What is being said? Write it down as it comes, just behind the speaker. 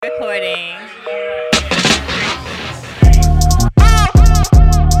recording.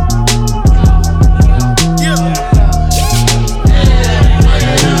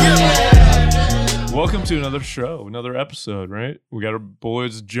 Welcome to another show, another episode, right? We got our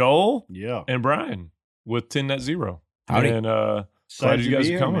boys Joel and Brian with 10 Net Zero. Howdy. And glad you guys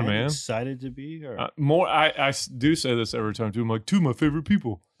are coming, man. Excited to be here. I do say this every time, too. I'm like, two of my favorite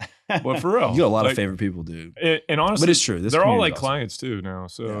people. But for real. You got a lot of favorite people, dude. And honestly, But it's true. This they're all community's like awesome. clients, too, now.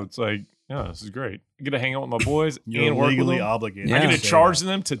 So it's like, yeah, this is great. I get to hang out with my boys You're and work with legally them. obligated. Yeah. I get to to say charge that.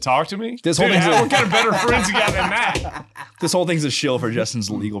 them to talk to me. This whole Dude, thing's what kind of better friends you got than that? This whole thing's a shill for Justin's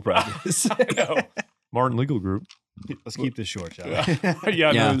legal practice. I know. Martin Legal Group. Let's keep this short, shall we?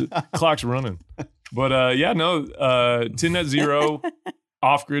 yeah, Yeah. no, the clock's running. But 10 Net Zero,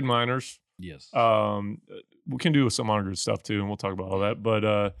 off-grid miners. Yes. We can do some on-grid stuff too, and we'll talk about all that.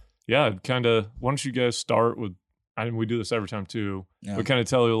 But kind of, why don't you guys start with, we do this every time too, Yeah. but kind of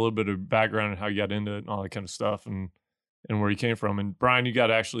tell you a little bit of background and how you got into it and all that kind of stuff and where you came from. And Brian,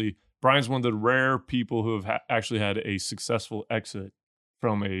 Brian's one of the rare people who have actually had a successful exit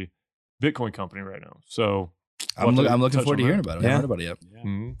from a Bitcoin company right now. So I'm looking touch forward to on hearing that. about it. I haven't heard about it yet. Yeah.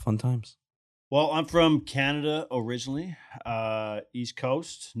 Mhm. Fun times. Well, I'm from Canada originally, East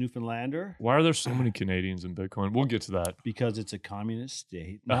Coast, Newfoundlander, Why are there so many Canadians in Bitcoin? We'll get to that. because it's a communist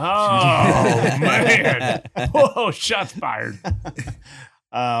state. Oh, man. Whoa, shots fired.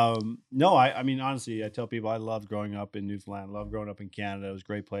 No, I mean, honestly, I tell people I loved growing up in Newfoundland, loved growing up in Canada. It was a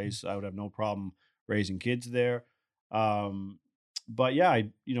great place. I would have no problem raising kids there. But yeah, I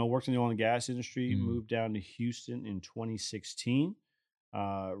worked in the oil and gas industry, moved down to Houston in 2016,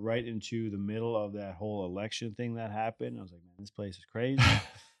 right into the middle of that whole election thing that happened. I was like, man, this place is crazy.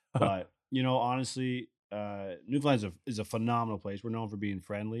 But honestly, Newfoundland is a phenomenal place. We're known for being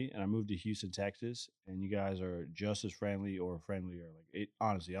friendly, and I moved to Houston, Texas, and you guys are just as friendly or friendlier.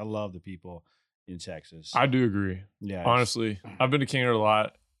 Honestly, I love the people in Texas. I do agree. Yeah, Honestly, I've been to Canada a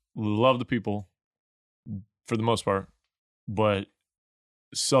lot. Love the people for the most part. But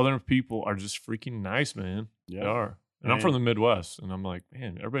Southern people are just freaking nice, man. Yeah. They are. And I'm Man. from the Midwest, and I'm like,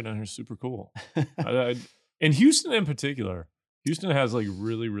 man, everybody down here is super cool. And Houston in particular. Houston has like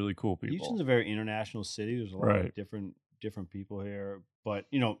really, really cool people. Houston's a very international city. There's a lot Right. of different people here. But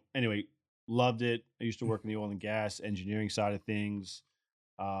anyway, loved it. I used to work in the oil and gas engineering side of things.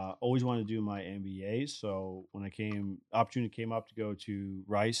 Always wanted to do my MBA. So when opportunity came up to go to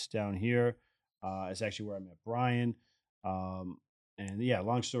Rice down here, it's actually where I met Brian. And yeah,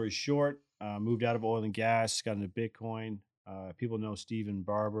 long story short, moved out of oil and gas, got into Bitcoin. People know Stephen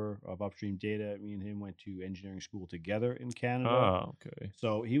Barber of Upstream Data. Me and him went to engineering school together in Canada. Oh, okay.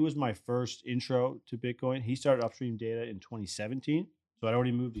 So he was my first intro to Bitcoin. He started Upstream Data in 2017. So I'd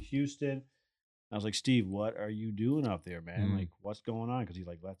already moved to Houston. I was like, Steve, what are you doing up there, man? Mhm. Like, what's going on? Because he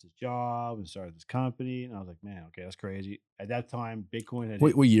left his job and started this company. And I was like, man, okay, that's crazy. At that time, Bitcoin had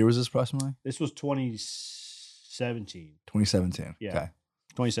Wait, what year was this approximately? this was 2017. 2017. Yeah. Okay.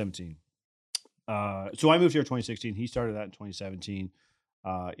 2017. So I moved here in 2016. He started that in 2017.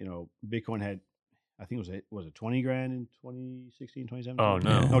 Bitcoin had, I think was it 20 grand in 2016, 2017? Oh,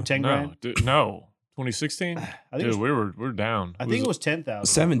 no. No, 10 no. grand? Dude, no. 2016? I think Dude, it was, we were down. I think it was 10,000.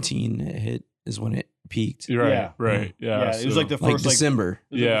 17 hit is when it peaked. You're right. Yeah. Right. Yeah. It was like the Like first December.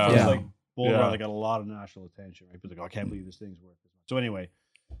 It was like the Yeah. first, Yeah. bull Yeah. run that got a lot of national attention. Right? People were like, oh, I can't believe this thing's worth this much. So anyway,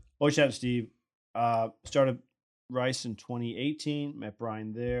 always shout out to Steve. Started Rice in 2018. Met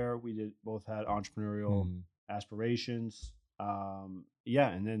Brian there. We both had entrepreneurial Mhm. aspirations. And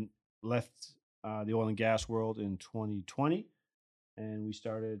then left the oil and gas world in 2020, and we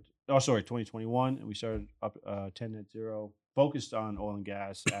started. 2021, and we started up 10 Net Zero, focused on oil and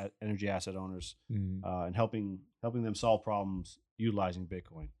gas energy asset owners. Mhm. And helping them solve problems utilizing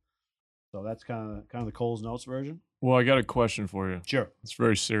Bitcoin. So that's kind of the Coles Notes version. Well, I got a question for you. Sure. It's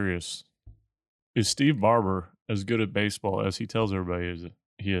very serious. Is Steve Barber as good at baseball as he tells everybody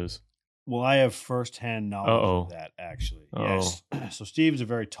he is? Well, I have firsthand knowledge Uh-oh. of that, actually. Uh-oh. Yes. So Steve's a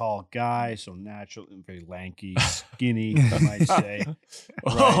very tall guy, so natural and very lanky, skinny, I might say.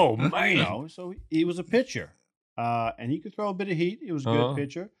 Oh, Right. man. So he was a pitcher, and he could throw a bit of heat. He was a good Uh-huh.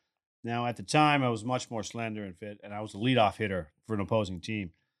 pitcher. Now, at the time, I was much more slender and fit, and I was a leadoff hitter for an opposing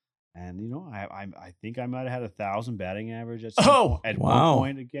team. And I think I might have had 1,000 batting average at Oh, wow. one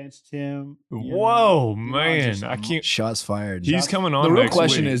point against him. Whoa, it's man. just I can't. Shots fired. He's coming on the real next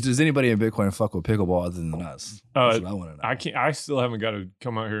question week. is, does anybody in Bitcoin fuck with pickleball other than us? That's what I want to know. I can't. I still haven't got to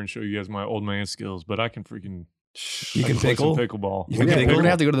come out here and show you guys my old man skills, but I can freaking. You I can play some pickle? pickleball. You We're can gonna, pickle? we're gonna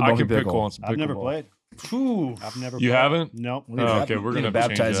have to go to the I Bunky can pickle Pickle. on some I've never pickleball. played. Whew. I've never You played. haven't? Nope. Oh, okay, we're We're gonna gonna have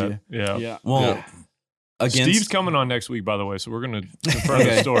to change baptize that. you. Yeah. Yeah. Well, Yeah. Steve's coming on next week, by the way, so we're going to confirm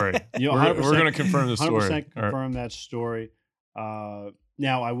the story. We're going to confirm the story. 100% confirm that story.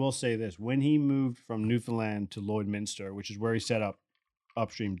 Now, I will say this. When he moved from Newfoundland to Lloydminster, which is where he set up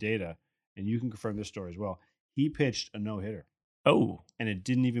Upstream Data, and you can confirm this story as well, he pitched a no-hitter. Oh. And it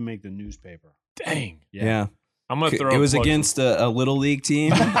didn't even make the newspaper. Dang. Yeah. I'm going to throw it was against a little league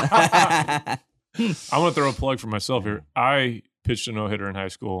team. I'm going to throw a plug for myself here. I pitched a no-hitter in high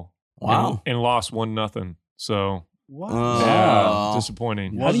school. Wow. And lost 1-0. So, what? Yeah,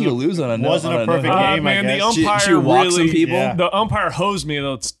 disappoinning. How do you lose on a no? Wasn't a perfect game, man, I the guess. umpire She walked really, some people? Yeah. the umpire hosed me at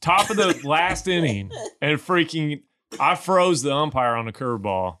the top of the last inning, and freaking, I froze the umpire on a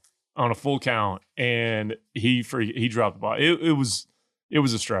curveball on a full count, and he dropped the ball. It was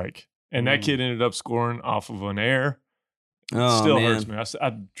a strike, and that kid ended up scoring off of an error. Still hurts me. I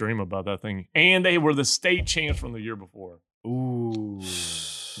dream about that thing. And they were the state champs from the year before. Ooh.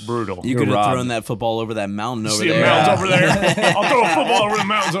 Brutal. You could have thrown that football over that mountain over there. Mountains over there. I'll throw a football over the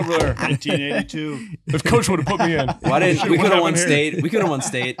mountains over there. 1982. If coach would have put me in. Why didn't we? What Could have won happened here? state. We could have won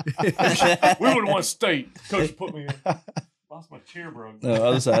state. We would have won state. Coach put me in. Lost my chair, bro. No,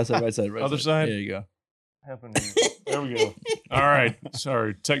 other side, right side. Other side? There you go. Happened here. There we go. All right.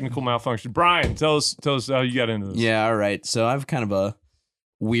 Sorry. Technical malfunction. Brian, tell us how you got into this. Yeah, all right. So I have kind of a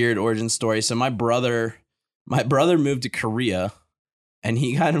weird origin story. So my brother moved to Korea, and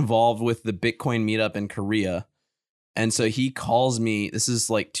he got involved with the Bitcoin meetup in Korea. And so he calls me, this is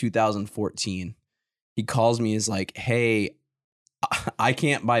like 2014. He calls me, is like, hey, I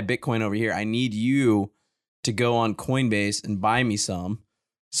can't buy Bitcoin over here. I need you to go on Coinbase and buy me some.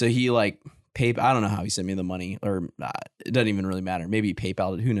 So he like I don't know how he sent me the money, or it doesn't even really matter. Maybe he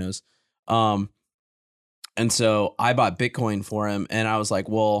PayPal'd it, who knows? And so I bought Bitcoin for him, and I was like,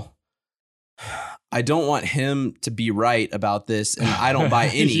 well, I don't want him to be right about this, and I don't buy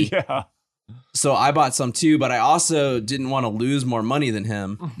any. Yeah. So I bought some too, but I also didn't want to lose more money than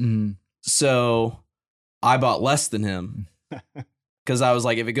him. Mm. So I bought less than him. Because I was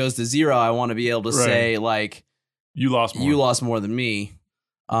like, if it goes to zero, I want to be able to say, like, you lost more. You lost more than me.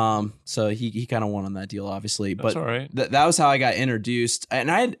 So he kind of won on that deal, obviously. That's but all right. That was how I got introduced.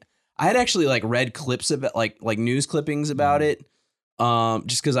 And I had actually like read clips of it, like news clippings about it.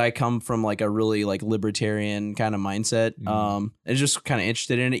 Just because I come from like a really like libertarian kind of mindset. And just kind of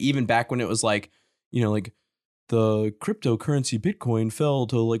interested in it, even back when it was like, you know, like the cryptocurrency Bitcoin fell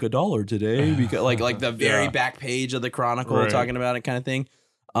to like $1 today because like the very back page of the Chronicle talking about it kind of thing.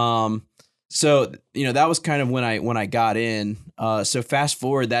 So, you know, that was kind of when I got in. So fast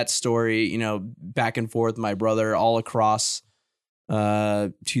forward that story, you know, back and forth, my brother all across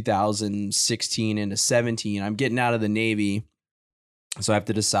 2016 into 17. I'm getting out of the Navy. So I have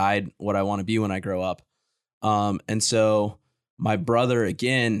to decide what I want to be when I grow up. And so my brother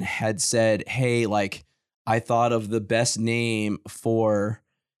again had said, hey, like, I thought of the best name for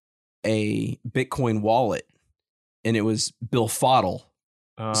a Bitcoin wallet, and it was Billfoddle.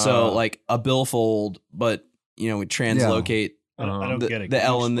 So like a billfold, but you know, we translocate I don't get it. The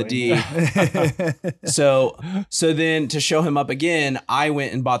L and the D. So then to show him up again, I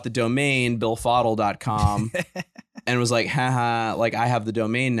went and bought the domain billfoddle.com and was like, haha, like I have the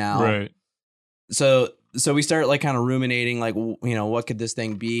domain now. Right. So we started like kind of ruminating, like, you know, what could this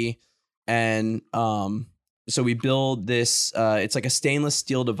thing be? And so we build this, it's like a stainless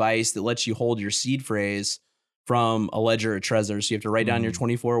steel device that lets you hold your seed phrase from a ledger or Trezor. So you have to write down your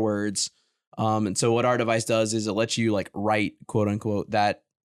 24 words. And so what our device does is it lets you like write, quote unquote, that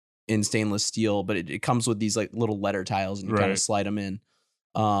in stainless steel, but it comes with these like little letter tiles and you kind of slide them in.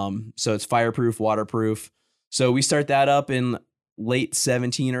 So it's fireproof, waterproof. So we start that up in late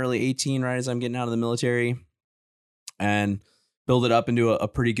 17, early 18, right as I'm getting out of the military, and build it up into a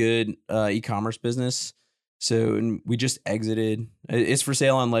pretty good e-commerce business. So and we just exited. It's for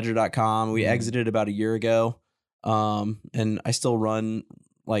sale on ledger.com. We exited about a year ago. And I still run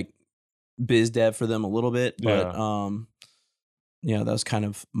like biz dev for them a little bit, but yeah, that was kind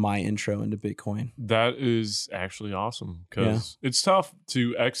of my intro into Bitcoin. That is actually awesome because it's tough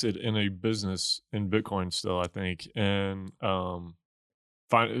to exit in a business in Bitcoin still, I think. And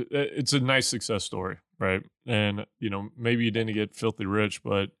it's a nice success story, right? And, you know, maybe you didn't get filthy rich,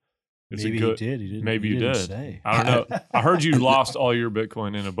 but it's maybe a good, he did. He didn't, maybe he you didn't did. Say. I don't know. I heard you lost all your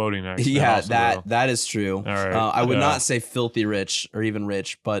Bitcoin in a boating accident. Yeah, also, that is true. All right. I would not say filthy rich or even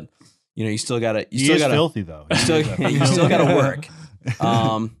rich, but you know, you still gotta. He is filthy though. You still gotta work.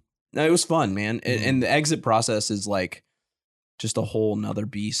 No, it was fun, man, and the exit process is like just a whole nother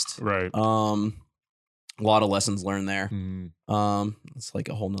beast. Right. A lot of lessons learned there. It's like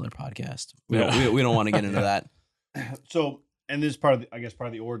a whole nother podcast. We don't want to get into that. So and this is part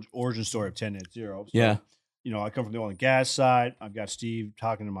of the origin story of 10 Net Zero. So, Yeah. I come from the oil and gas side. I've got Steve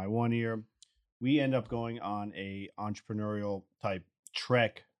talking to my one ear. We end up going on a entrepreneurial type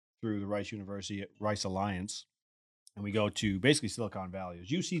trek through the Rice University Rice Alliance, and we go to basically Silicon Valley. It was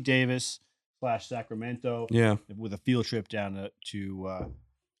UC Davis / Sacramento. Yeah. With a field trip down to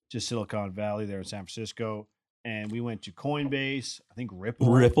Silicon Valley there in San Francisco. And we went to Coinbase, I think Ripple.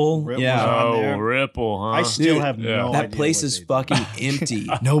 Yeah. was on Oh, there. Ripple, huh? I still Dude, have no idea. That place what is they did. fucking empty.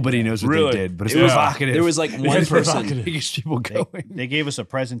 Nobody knows what Really? they did, but it's It was- provocative. There was like one It's person. provocative. Biggest people going. They gave us a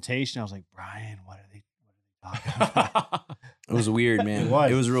presentation. I was like, Brian, what are they talking about? It was weird, man. It was.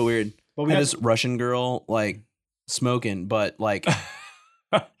 It was real weird. But We we had had this Russian girl like smoking, but like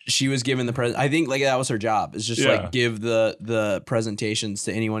she was giving the present. I think like that was her job. It's just Yeah. like give the presentations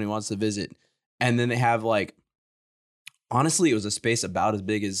to anyone who wants to visit, and then they have like. Honestly, it was a space about as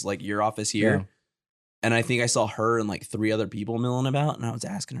big as like your office here. Yeah. And I think I saw her and like 3 other people milling about. And I was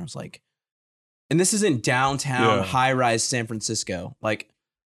asking her, I was like, and this is in downtown Yeah. high rise San Francisco. Like,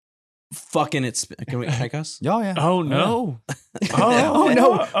 fucking it's. Can I cuss? Oh, yeah. Oh, no. Oh,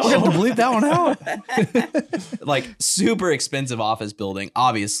 no. We're going to have to bleep that one out. Like, super expensive office building,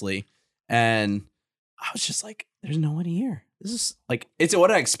 obviously. And I was just like, there's no one here. This is like, it's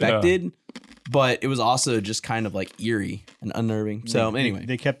what I expected. But it was also just kind of like eerie and unnerving. So anyway,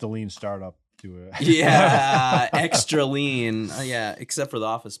 they kept the lean startup to it. yeah, extra lean. Yeah, except for the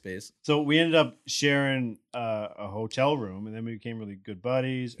office space. So we ended up sharing a hotel room, and then we became really good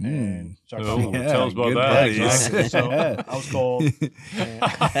buddies. And started Oh, talking about tell us about good that. buddies. Exactly. So I was cold.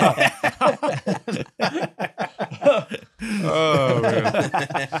 Oh,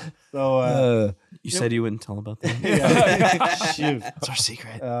 man. So You said you wouldn't tell about that. yeah, shoot. That's our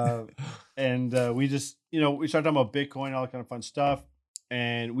secret. And we just, we started talking about Bitcoin, all that kind of fun stuff.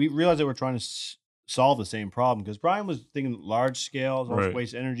 And we realized that we're trying to solve the same problem because Brian was thinking large scale, Right.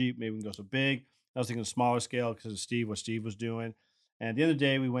 waste energy, maybe we can go so big. I was thinking smaller scale because of what Steve was doing. And at the end of the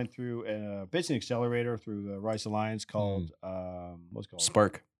day, we went through basically an accelerator through the Rice Alliance called, what's it called?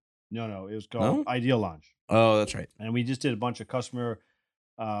 Spark. No, it was called Ideal Launch. Oh, that's right. And we just did a bunch of customer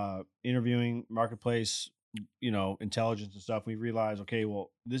interviewing, marketplace, intelligence and stuff. We realized, okay,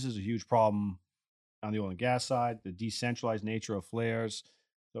 well, this is a huge problem on the oil and gas side, the decentralized nature of flares.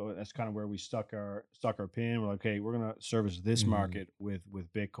 So that's kind of where we stuck our pin. We're like, okay, we're going to service this market with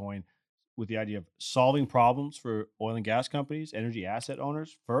Bitcoin, with the idea of solving problems for oil and gas companies, energy asset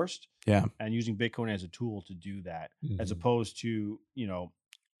owners first, Yeah. and using Bitcoin as a tool to do that, as opposed to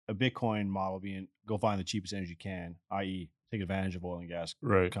a Bitcoin model being go find the cheapest energy you can, i.e., take advantage of oil and gas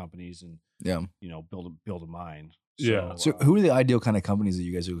Right. companies and Yeah. build a mine. Yeah. So who are the ideal kind of companies that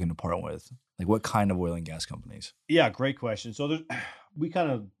you guys are looking to partner with? Like what kind of oil and gas companies? Yeah, great question. So we kind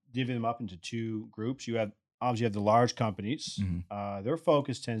of divvy them up into 2 groups. You have the large companies. Mhm. Their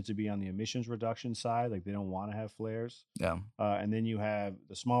focus tends to be on the emissions reduction side, like they don't want to have flares. Yeah. And then you have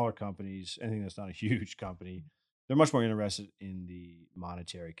the smaller companies, anything that's not a huge company. They're much more interested in the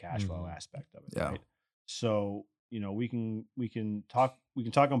monetary cash flow aspect of it. Yeah. Right? So we can talk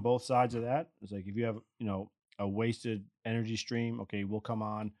on both sides of that. It's like if you have a wasted energy stream, okay, we'll come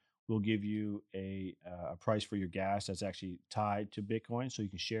on. We'll give you a price for your gas that's actually tied to Bitcoin, so you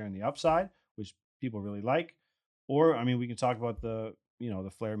can share in the upside, which people really like. Or we can talk about the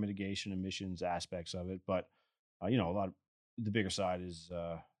the flare mitigation emissions aspects of it. But a lot of the bigger side is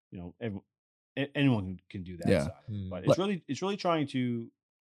anyone can do that Yeah. side. But it's really trying to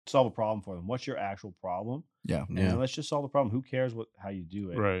solve a problem for them. What's your actual problem? Yeah. And let's just solve the problem. Who cares how you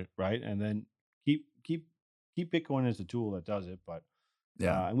do it? Right. And then keep Bitcoin as the tool that does it. But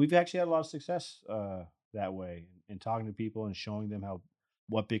Yeah. and we've actually had a lot of success that way in talking to people and showing them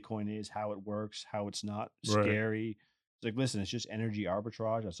what Bitcoin is, how it works, how it's not Right. scary. It's like, listen, it's just energy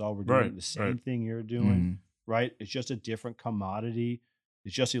arbitrage. That's all we're doing. Right, The same right. thing you're doing, Mhm. right? It's just a different commodity.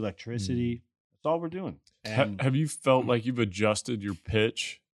 It's just electricity. That's all we're doing. And Have you felt like you've adjusted your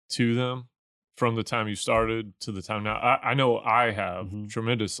pitch to them from the time you started to the time now? I know I have Mhm.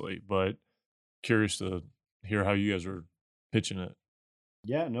 tremendously, but curious to hear how you guys are pitching it.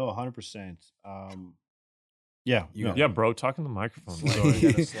 yeah, no, 100%. Yeah, no. Yeah, bro, talk in the microphone. Slide. Sorry.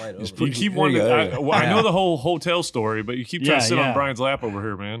 You gotta slide Just over. You keep There wanting you to, go. I know Yeah. the whole hotel story, but you keep trying to sit Yeah. on Brian's lap over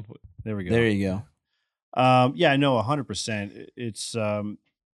here, man. There we go. There you go. Yeah, no, 100%. It's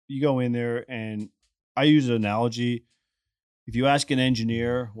you go in there, and I use an analogy. If you ask an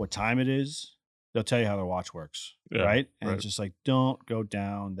engineer what time it is, they'll tell you how their watch works, Yeah, right? And right. it's just like, don't go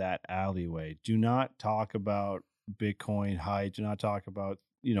down that alleyway. Do not talk about Bitcoin height. Do not talk about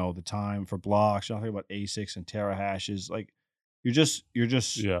the time for blocks. Do not talk about ASICs and terahashes. Like you're just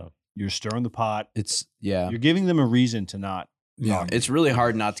Yeah. you're stirring the pot. It's yeah. You're giving them a reason to not Yeah. It's really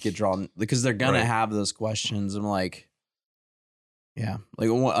hard not to get drawn because they're gonna Right. have those questions. I'm like, yeah,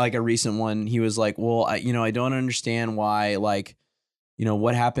 like a recent one. He was like, well, I don't understand why, like,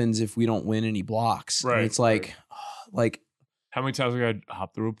 what happens if we don't win any blocks? Right, And it's like, right. like, How many times I got to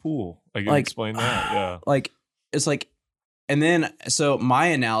hop through a pool? Like, Like, explain that. Yeah. like, it's like, and then, so my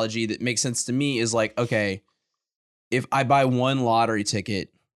analogy that makes sense to me is like, okay, if I buy one lottery ticket,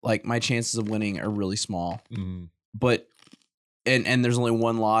 like my chances of winning are really small, Mhm. but, and there's only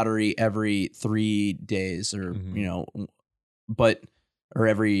one lottery every 3 days or, Mhm. but, or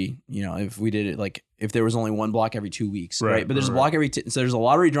every, if we did it, like if there was only one block every 2 weeks, right? Right, But there's a right. block so there's a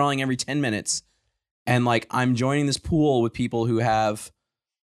lottery drawing every 10 minutes. And like, I'm joining this pool with people who have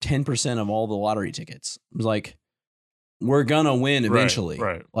 10% of all the lottery tickets. It was like, we're gonna win eventually.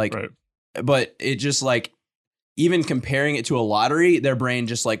 Right. Like, right. but it just like, even comparing it to a lottery, their brain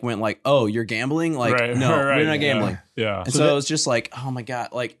just like went like, oh, you're gambling? Like, Right, no, right, we're not yeah. gambling. Yeah. And So so, that- it's just like, oh my God.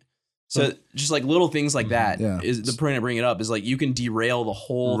 Like, so just like little things like that Yeah. is the point of bringing it up is like, you can derail the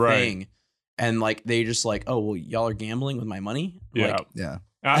whole Right. thing. And like, they just like, oh, well, y'all are gambling with my money? Yeah. Like, Yeah.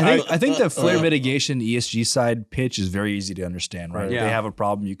 I I think the flare mitigation ESG side pitch is very easy to understand, right? Right. Yeah. They have a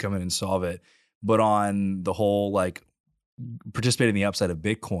problem, you come in and solve it. But on the whole, like participating in the upside of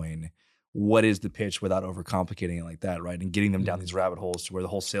Bitcoin, what is the pitch without overcomplicating it like that, right? And getting them down these rabbit holes to where the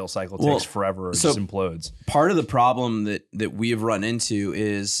whole sales cycle Well, takes forever or so- just implodes. part of the problem that we have run into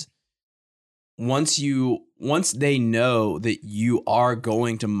is once they know that you are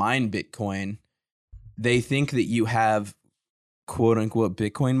going to mine Bitcoin, they think that you have quote unquote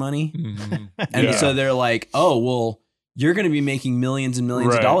Bitcoin money. Mhm. And Yeah. so they're like, oh, well, you're going to be making millions and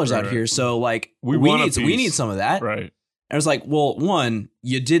millions of Right, dollars right, out here. right. So like, We we want a need piece. some of that. Right. And I was like, well, one,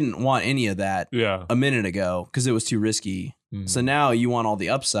 you didn't want any of that Yeah. a minute ago because it was too risky. Mhm. So now you want all the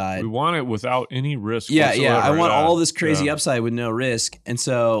upside. we want it without any risk. Yeah, whatsoever. I want Yeah. all this crazy Yeah. upside with no risk. And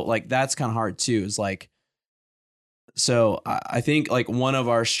so like that's kind of hard too. Is like, so I think like one of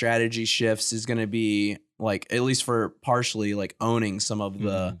our strategy shifts is going to be like, at least for partially like owning some of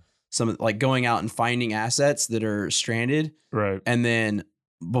the like going out and finding assets that are stranded. Right. And then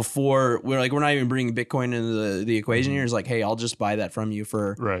before we're not even bringing Bitcoin into the equation here. It's like, hey, I'll just buy that from you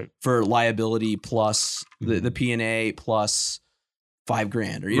for Right. liability plus the P&A plus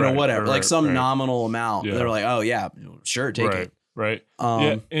 $5,000 or Right, whatever, right, like some right. nominal amount. Yeah. They're like, oh yeah, sure, take Right. it. Right. Um,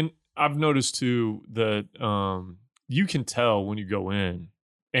 Yeah. And I've noticed too that you can tell when you go in,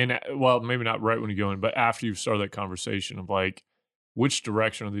 and well, maybe not right when you go in, but after you've started that conversation of like, which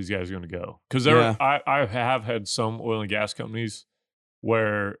direction are these guys going to go? Because Yeah. I have had some oil and gas companies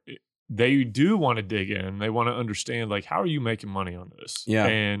where they do want to dig in. They want to understand like, how are you making money on this? Yeah.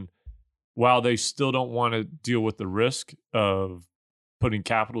 And while they still don't want to deal with the risk of putting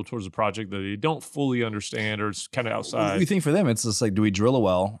capital towards a project that they don't fully understand or it's kind of outside. We think for them, it's just like, do we drill a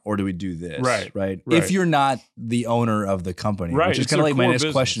well or do we do this? Right, Right. right. If you're not the owner of the company, Right, which is it's kind of their like my core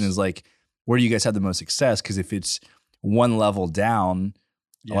next question business. is like, where do you guys have the most success? Because if it's one level down,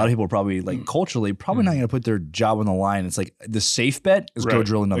 a lot of people are probably like culturally probably not going to put their job on the line. It's like the safe bet is go Right.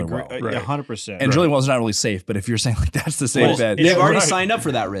 drill another well. Right. 100%. And drilling wells are not really safe, but if you're saying like that's the safe well, bet, they've already Right. signed up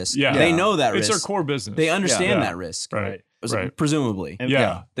for that risk. Yeah. They know that It's risk. their core business. They understand Yeah. that risk. Right. So, Right. presumably. And-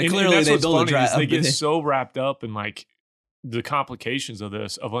 Yeah. They And clearly that's they what's build a funny is dra- they get so wrapped up in like the complications of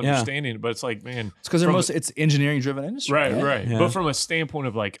this, of understanding it. But it's like, man, it's because from- it's engineering driven industry. right, right. Yeah. But from a standpoint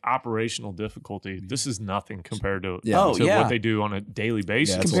of like operational difficulty, this is nothing compared to, Yeah. Oh, to yeah. what they do on a daily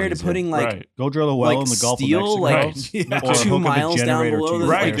basis. that's Compared to easy. putting like right. Go drill a well like in the Gulf steel, of like Mexico. Right. or 2 hook up a miles down generator below to the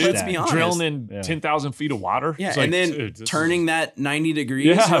your Right, thermostat. let's be honest. drilling in Yeah. 10,000 feet of water. yeah, It's and like, then dude, this turning is, that 90 degrees.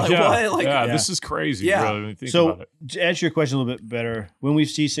 yeah, You're like, yeah, what? Like, yeah, yeah. this is crazy. Yeah. Really, when you think So about it. to answer your question a little bit better, when we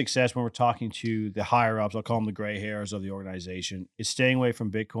see success, when we're talking to the higher ups, I'll call them the gray hairs of the organization, it's staying away from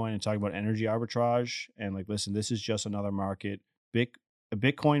Bitcoin and talking about energy arbitrage. And like, listen, this is just another market. A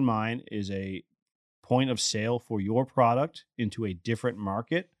Bitcoin mine is a point of sale for your product into a different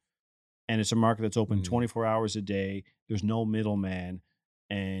market. And it's a market that's open Mm. 24 hours a day. There's no middleman.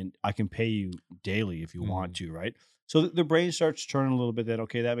 And I can pay you daily if you want to, right? So the brain starts turning a little bit that,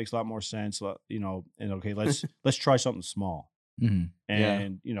 okay, that makes a lot more sense, and okay, let's try something small. Mhm.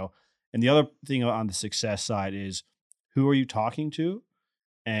 And, and the other thing on the success side is who are you talking to?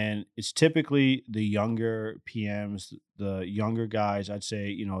 And it's typically the younger PMs, the younger guys, I'd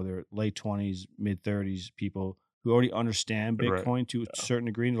say, they're late 20s, mid 30s people who already understand Right. Bitcoin to a certain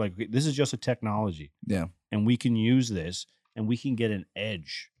degree. And they're like, okay, this is just a technology. Yeah. And we can use this and we can get an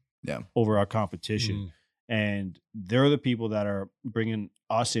edge Yeah. over our competition. Mm. And they're the people that are bringing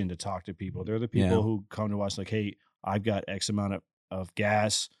us in to talk to people. They're the people Yeah. who come to us like, hey, I've got X amount of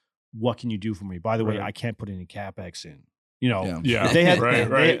gas. What can you do for me? By the way, Right. I can't put any CapEx in. You know, Yeah, they had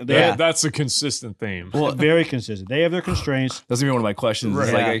right. they had- That's a consistent theme. well, very consistent. They have their constraints. That's gonna be one of my questions.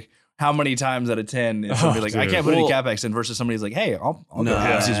 It's Right. like how many times out of 10 is Oh, somebody like, I dude. can't put any Well- capex in versus somebody's like, hey, I'll No, go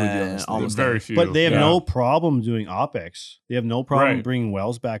halvesies with you on yeah, this. almost Very few. But they have Yeah. no problem doing OPEX. They have no problem Right. bringing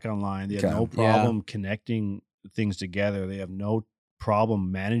wells back online. They have Okay. no problem connecting things together. They have no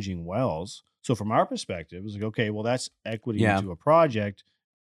problem managing wells. So from our perspective, it's like, okay, well, that's equity Yeah. into a project.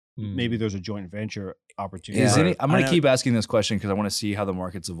 Mm. Maybe there's a joint venture opportunity. Is Yeah. any, I'm I going know- to keep asking this question because I want to see how the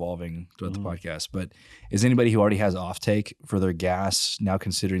market's evolving throughout Mhm. the podcast. But is anybody who already has offtake for their gas now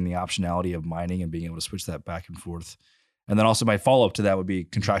considering the optionality of mining and being able to switch that back and forth? And then also my follow up to that would be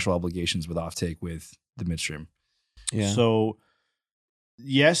contractual obligations with offtake with the midstream. Yeah. So,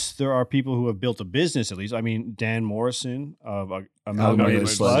 yes, there are people who have built a business, at least. I mean, Dan Morrison of Amalgamated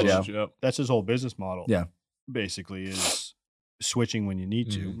Sludge, Sludge, yeah. Yep. that's his whole business model. Yeah. Basically is switching when you need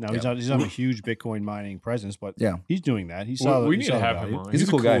to. Mhm. Now, he's not a huge Bitcoin mining presence, but Yeah. he's doing that. He Well, saw we he need saw to the have him value. on. He's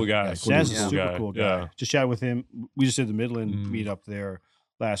a cool guy. guy. Yeah, Super Dan's a cool super cool guy. Yeah. Just chatted with him. We just did the Midland Mm. meetup there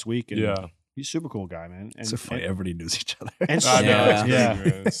last week, and Yeah. he's a super cool guy, man. And, It's so funny. and- Everybody knows each other. and I know. Yeah. It's crazy, Yeah.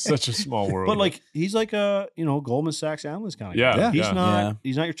 man. It's such a small world. but like he's like a Goldman Sachs analyst kind of Yeah, guy. yeah.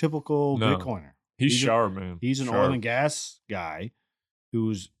 He's not your typical No. Bitcoiner. he's he's a- sharp, man. He's an Sharp. oil and gas guy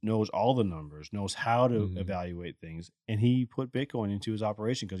who knows all the numbers, knows how to Mhm. evaluate things, and he put Bitcoin into his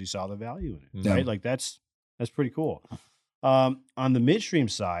operation because he saw the value in it. Yeah. Right? Like that's pretty cool. On the midstream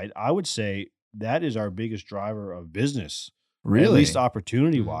side, I would say that is our biggest driver of business, at Really? least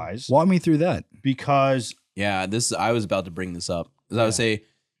opportunity wise, Walk me through that. because Yeah, I was about to bring this up. 'Cause I Yeah. would say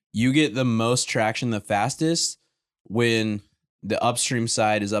you get the most traction the fastest when the upstream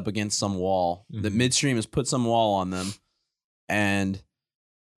side is up against some wall. The Mhm. midstream has put some wall on them, and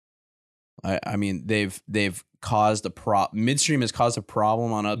I mean they've caused midstream has caused a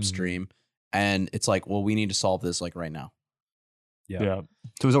problem on upstream, and it's like, well, we need to solve this like right now. Yeah. So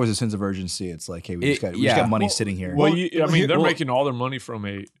there's always a sense of urgency. It's like, hey, we just got yeah. money Well, sitting here. Well, Well, I mean, they're well- making all their money from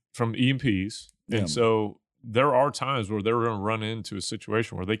E&Ps, Yeah. and so there are times where they're going to run into a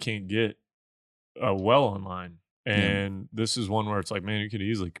situation where they can't get a well online, and this is one where it's like, man, you could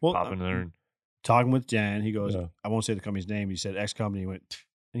easily Well, pop in there and talking with Dan, he goes, Yeah. I won't say the company's name. He said X company. He went,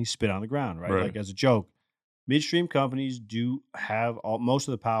 and he spit on the ground, right? Right. Like as a joke. Midstream companies do have most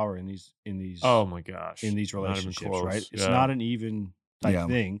of the power in these oh my gosh, in these not even relationships, close. right? It's Yeah. not an even type Yeah.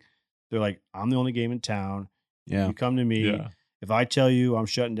 thing. They're like, I'm the only game in town. Yeah. You come to me. Yeah. If I tell you I'm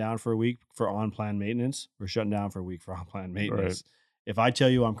shutting down for a week for on-plan maintenance, we're shutting down for a week for on-plan maintenance. If I tell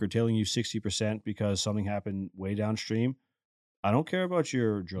you I'm curtailing you 60% because something happened way downstream, I don't care about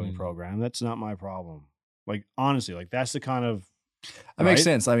your drilling Mm. program. That's not my problem. Like honestly, like that's the kind of That makes right?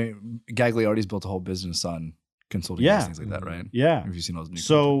 sense. I mean, Gagliardi's built a whole business on consulting Yeah. and things like that, right? yeah. Have you seen those? New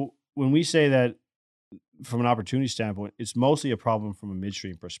So when we say that from an opportunity standpoint, it's mostly a problem from a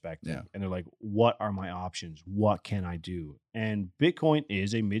midstream perspective. Yeah. And they're like, what are my options? What can I do? And Bitcoin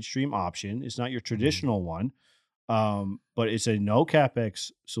is a midstream option. It's not your traditional one. But it's a no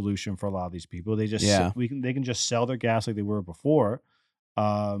capex solution for a lot of these people. They just Yeah. they can just sell their gas like they were before,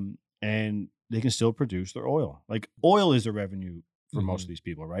 and they can still produce their oil. Like oil is the revenue for most of these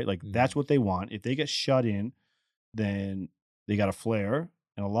people, right? Like that's what they want. If they get shut in, then they got to flare.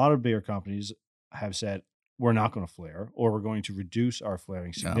 And a lot of bigger companies have said, we're not going to flare, or we're going to reduce our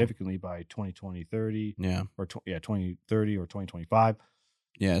flaring Yeah. significantly by 2020, 30, Yeah. or 2030 or 2025.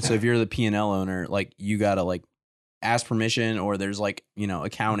 Yeah. So if you're the P&L owner, like you gotta like ask permission, or there's like,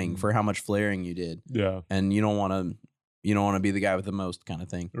 accounting Mhm. for how much flaring you did, Yeah. and you don't want to be the guy with the most kind of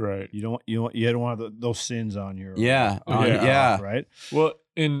thing. Right. You don't want those sins on your Yeah, on your yeah. top, right. Well,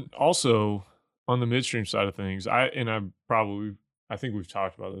 and also on the midstream side of things, I think we've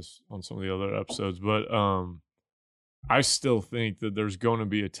talked about this on some of the other episodes, but I still think that there's going to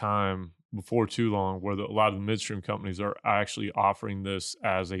be a time before too long where a lot of the midstream companies are actually offering this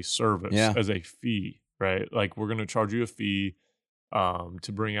as a service, Yeah. as a fee, right? Like we're going to charge you a fee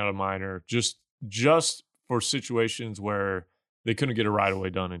to bring out a miner just for situations where they couldn't get a right away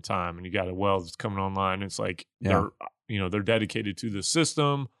done in time, and you got a well that's coming online. It's like Yeah. they're dedicated to the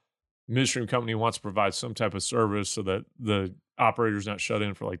system. Midstream company wants to provide some type of service so that the operator's not shut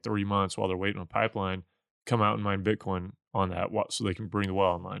in for like 3 months while they're waiting on a pipeline. Come out and mine Bitcoin on that so they can bring the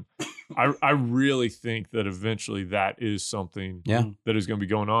well online. I really think that eventually that is something Yeah. that is going to be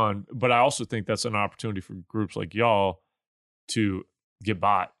going on. But I also think that's an opportunity for groups like y'all to get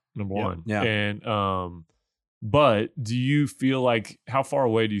bought, number Yeah. one. Yeah. And but do you feel like, how far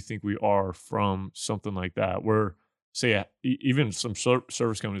away do you think we are from something like that, where say even some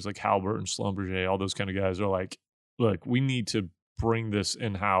service companies like Halliburton, Schlumberger, all those kind of guys are like, look, we need to bring this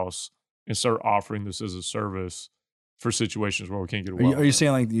in-house and start offering this as a service for situations where we can't get a Are you, well. are you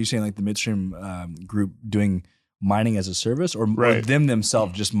saying like the midstream group doing mining as a service, or Right. them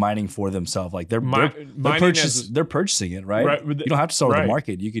themselves just mining for themselves? Like they're Mining as they're purchasing it, right? Right. You don't have to sell it to Right. the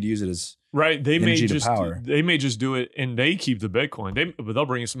market. You could use it as Right, they may energy to just power. do it, and they keep the Bitcoin. But they'll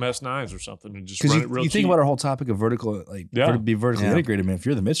bring you some S9s or something and just because run it real you cheap. think about our whole topic of vertical, like Yeah. be vertically Yeah. integrated. Man, if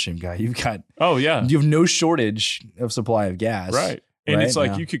you're the midstream guy, you have no shortage of supply of gas. right, and right? it's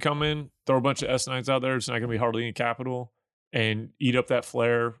like Yeah. you could come in, throw a bunch of S9s out there. It's not going to be hardly any capital, and eat up that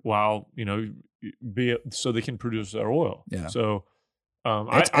flare while so they can produce their oil. Yeah. So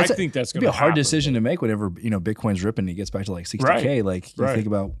It's I a- think that's It'd going be to a hard decision to make whenever Bitcoin's ripping and it gets back to like 60K. Like you Right. think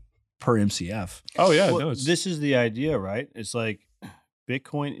about per MCF. Oh yeah, Well, no, it's, this is the idea, right? It's like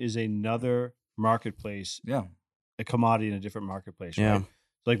Bitcoin is another marketplace, Yeah. a commodity in a different marketplace. Yeah. Right?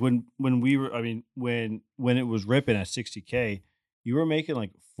 Like when we were, I mean, when it was ripping at 60K, you were making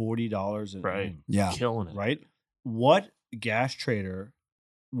like $40 an Right. M, Yeah. killing it. right? What gas trader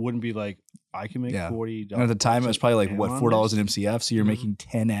wouldn't be like, I can make Yeah. $40? And at the time, it was probably like an what M on $4 this? an MCF. So you're Mhm. making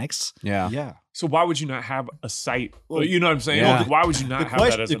 10x. Yeah. Yeah. So why would you not have a site? Well, You know what I'm saying? yeah. Why would you not have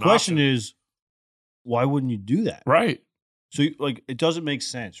that as The an question option? is, why wouldn't you do that? Right. So like it doesn't make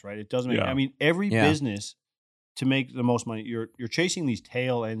sense, right? It doesn't make. Yeah. I mean, every Yeah. business to make the most money, you're chasing these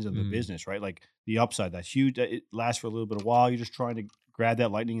tail ends of the Mhm. business, right? Like the upside, that's huge. That it lasts for a little bit of while. You're just trying to grab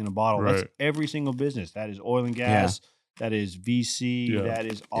that lightning in a bottle. That's Right. every single business. That is oil and gas. That is VC. Yeah. That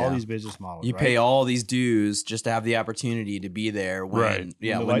is all Yeah. these business models. You right? pay all these dues just to have the opportunity to be there when, Right.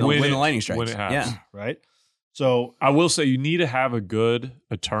 yeah, When the when the, lightning- when the When lightning it- strikes. when it happens. Yeah. right. So I will say you need to have a good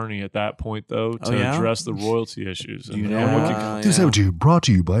attorney at that point, though, to Oh, yeah? address the royalty issues. Do you And know what what- can- This episode brought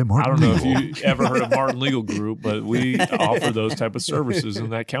to you by I Martin don't know if Legal. you ever heard of Martin Legal Group, but we offer those type of services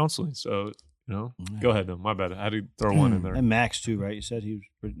and that counseling. So, go ahead, though. My bad. I had to throw one in there. and Max too, right? You said he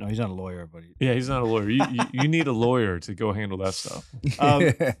was. No, he's not a lawyer, but he. Yeah, he's not a lawyer. You need a lawyer to go handle that stuff.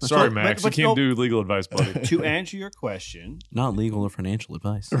 Um, Sorry, So, Max. but you can't no- do legal advice, buddy. to answer your question, Not legal or financial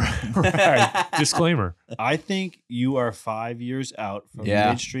advice. Right. Disclaimer. I think you are 5 years out from Yeah.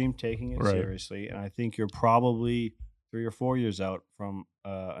 midstream taking it Right. seriously, and I think you're probably 3 or 4 years out from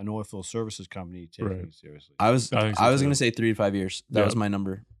an oilfield services company taking Right. it seriously. I was I think so, I was too. going to say 3 to 5 years. That Yeah. was my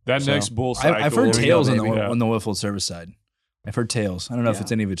number. That So, next bull cycle. I've heard There we tales go, on the baby. Yeah. oilfield service side. I've heard tales. I don't know if Yeah.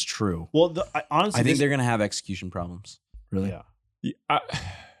 it's any of it's true. Well, honestly, I think this- they're going to have execution problems. Really? yeah. Yeah,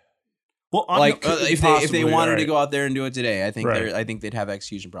 Well, Like if they possibly, wanted to right. go out there and do it today, I think Right. I think they'd have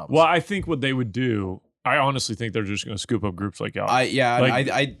execution problems. well, I think what they would do, I honestly think they're just going to scoop up groups like y'all. Like-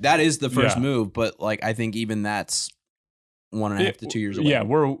 I that is the first Yeah. move, but like I think even that's 1.5 to 2 years away. Yeah,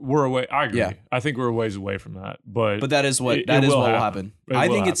 we're away. I agree. Yeah. I think we're a ways away from that. But But that is what It- that it is will what will happen. happen. It I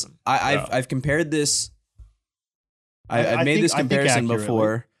will think it's happen. I've Yeah. I've compared this. I I've made think- this I think comparison accurately.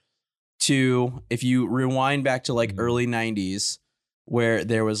 before to if you rewind back to like Mhm. early 90s where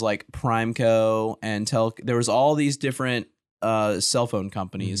there was like Primeco and there was all these different cell phone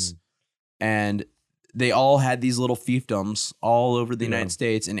companies and they all had these little fiefdoms all over the Yeah. United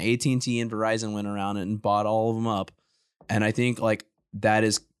States, and AT&T and Verizon went around and bought all of them up. And I think like that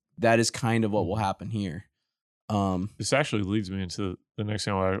is kind of what will happen here. this actually leads me into the next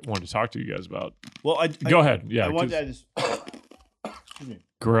thing I wanted to talk to you guys about. well, Go ahead. Yeah. I want 'cause- that. Excuse me.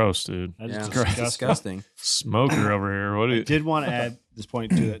 Gross, dude. That is Yeah, disgusting. disgusting. Smoker over here. What do I you? did want to add this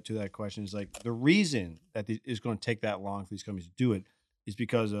point to that question is like the reason that it's going to take that long for these companies to do it is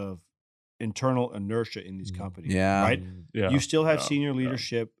because of internal inertia in these companies. Yeah. Right. Yeah. You still have Yeah. senior Yeah.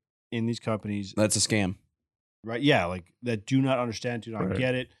 leadership in these companies, That's a scam. right? Yeah, like that do not understand, do not Right.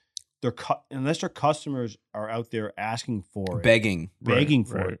 get it. Unless their customers are out there asking for it, Begging. begging Right,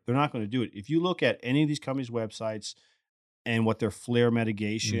 for right. it, they're not going to do it. If you look at any of these companies' websites and what their flare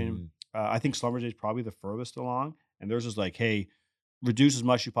mitigation, Mhm. I think Schlumberger is probably the furthest along, and theirs is like, hey, reduce as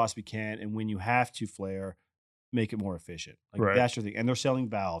much as you possibly can, and when you have to flare, make it more efficient. Like Right. that's your thing. And they're selling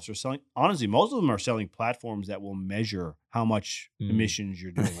valves. They're selling, honestly, most of them are selling platforms that will measure how much Mm. emissions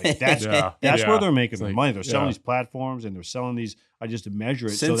you're doing. Like that's Yeah. that's Yeah. where they're making It's their like- money. They're selling yeah. these platforms and they're selling these just to measure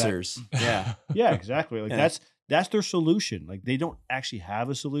it. Sensors. Yeah. Yeah, exactly. Like Yeah. that's their solution. Like they don't actually have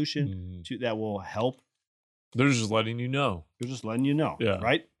a solution Mhm. to that will help. They're just letting you know. They're just letting you know, Yeah,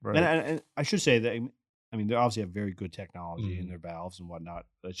 right? Right. And I should say that I mean they obviously have very good technology in Mhm. their valves and whatnot.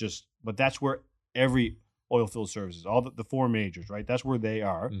 It's just, but that's where every oil field services, all the four majors, right? That's where they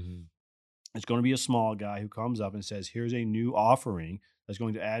are. Mhm. It's going to be a small guy who comes up and says, "Here's a new offering that's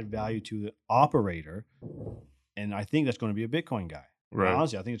going to add value to the operator," and I think that's going to be a Bitcoin guy. Right.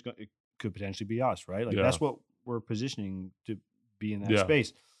 Honestly, I think it could potentially be us, right? Like Yeah. that's what we're positioning to be in that Yeah.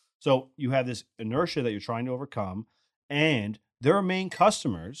 space. So you have this inertia that you're trying to overcome, and their main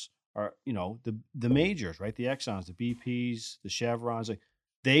customers are the majors, right? The Exxons, the BPs, the Chevrons, like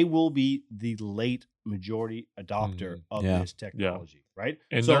they will be the late majority adopter of Yeah. this technology, right?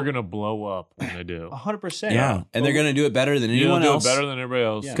 And So they're gonna blow up when they do. 100%. Yeah, and they're going to do it better than You'll anyone do it else. better than everybody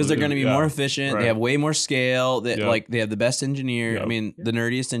else. Yeah. Because they're going to be more efficient. Right. They have way more scale. They, Yeah. Like they have the best engineer. Yeah. I mean, the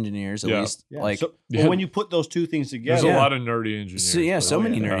nerdiest engineers at Yeah. least. Yeah. Like so, Yeah. but when you put those two things There's together, a lot of nerdy engineers. so, yeah, but- so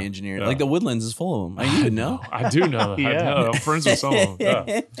many yeah. nerdy engineers. Yeah. Like the Woodlands is full of them. You didn't know. I do know that. I Yeah. know. I'm friends with some of them.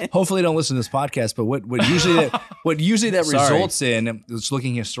 Yeah. Hopefully, they don't listen to this podcast. But what usually that Sorry. results in, just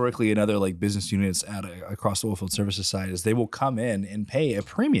looking historically in other like business units across the oilfield services side, is they will come in and pay a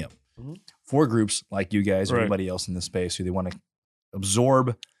premium Mhm. for groups like you guys or Right. anybody else in the space who they want to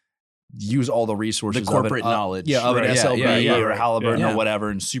absorb, use all the resources, of corporate an, knowledge. of an Right. SLB Yeah, or right. Halliburton Yeah. or whatever,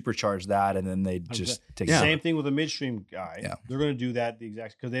 and supercharge that, and then they just take Yeah. it. same thing with a midstream guy. Yeah. They're going to do that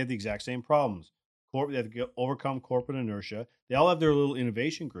because they have the exact same problems. They have to overcome corporate inertia. They all have their little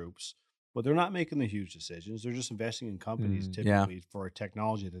innovation groups, but they're not making the huge decisions. They're just investing in companies Yeah. typically for a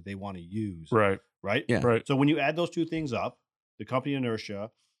technology that they want to use. Right. Right. Yeah. Right. So when you add those two things up, the company inertia,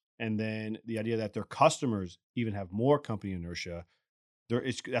 and then the idea that their customers even have more company inertia,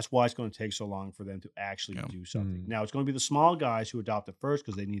 that's why it's going to take so long for them to actually Yeah. do something. Mm. Now it's going to be the small guys who adopt it first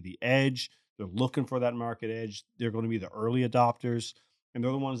because they need the edge. They're looking for that market edge. They're going to be the early adopters, and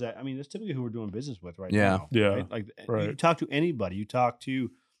they're the ones that that's typically who we're doing business with right Yeah. now. Yeah. Right? Like you Right. talk to anybody, you talk to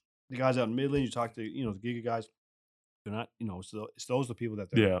the guys out in Midland, you talk to the Giga guys. They're not it's those the people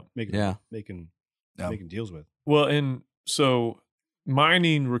that they're Yeah. making Yeah. making Yeah. making deals with. Well, and so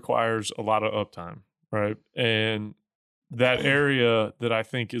mining requires a lot of uptime, right? And that area that I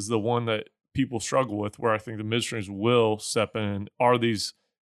think is the one that people struggle with, where I think the midstreams will step in, are these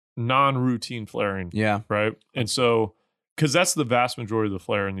non-routine flaring, Yeah. right? And so, because that's the vast majority of the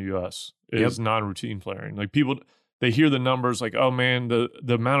flare in the U.S. is non-routine flaring. Like people, they hear the numbers, like, oh man, the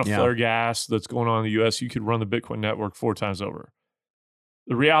amount of Yeah. flare gas that's going on in the U.S., you could run the Bitcoin network 4 times over.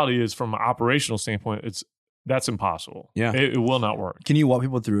 The reality is, from an operational standpoint, that's impossible. Yeah. It will not work. Can you walk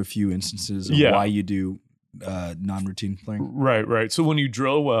people through a few instances of Yeah. why you do non-routine flaring? Right. So when you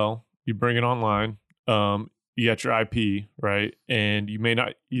drill a well, you bring it online, you got your IP, right? And you may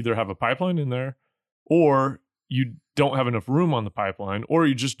not either have a pipeline in there, or you don't have enough room on the pipeline, or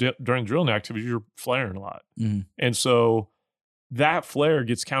you just during drilling activity, you're flaring a lot. Mhm. And so that flare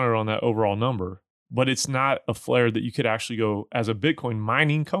gets counted on that overall number, but it's not a flare that you could actually go as a Bitcoin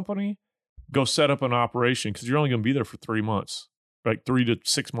mining company, go set up an operation, because you're only going to be there for 3 months, like 3 to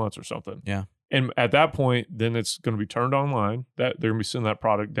 6 months or something. Yeah. And at that point, then it's going to be turned online. That they're going to be sending that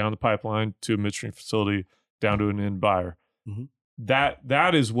product down the pipeline to a midstream facility, down to an end buyer. Mhm.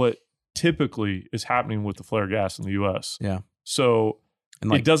 That is what typically is happening with the flare gas in the U.S. Yeah. So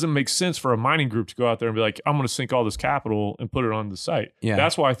And it doesn't make sense for a mining group to go out there and be like, I'm going to sink all this capital and put it on the site. Yeah.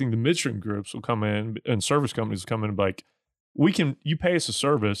 That's why I think the midstream groups will come in and service companies will come in and be like, you pay us a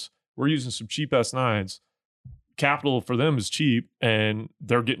service. We're using some cheap S9s. Capital for them is cheap, and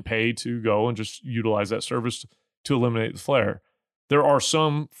they're getting paid to go and just utilize that service to eliminate the flare. There are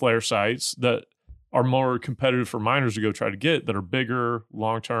some flare sites that are more competitive for miners to go try to get, that are bigger,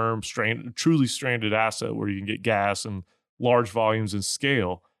 long-term, truly stranded asset where you can get gas and large volumes and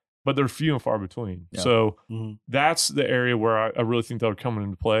scale, but they're few and far between. Yeah. So Mhm. that's the area where I really think they're coming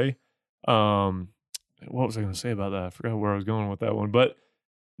into play. What was I going to say about that? I forgot where I was going with that one, but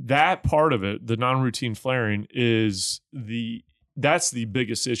that part of it, the non-routine flaring, that's the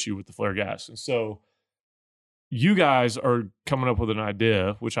biggest issue with the flare gas. And so you guys are coming up with an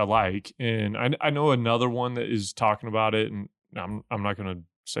idea, which I like, and I know another one that is talking about it, and I'm not going to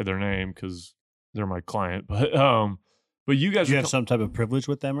say their name because they're my client, but you guys Do you are have some type of privilege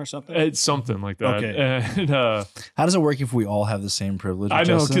with them or something? it's something like that. Okay. And How does it work if we all have the same privilege? I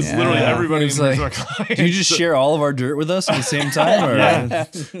know, Justin? because literally Yeah. everybody It's in here is like, my client. do you just So- share all of our dirt with us at the same time? Or? Yeah.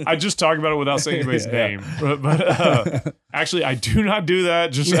 I just talk about it without saying anybody's Yeah. name. But actually, I do not do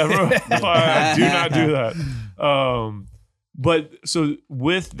that. Just everyone, I do not do that. But so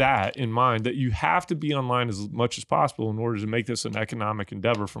with that in mind, that you have to be online as much as possible in order to make this an economic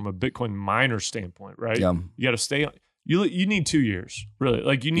endeavor from a Bitcoin miner standpoint, right? Yeah. You got to stay on. You need 2 years, really.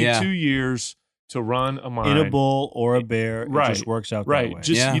 Like you need Yeah. 2 years to run a mine. In a bull or a bear, Right. it just works out that Right. way.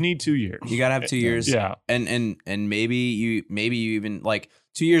 Just Yeah. you need 2 years. You gotta have 2 years. Yeah. And maybe you even like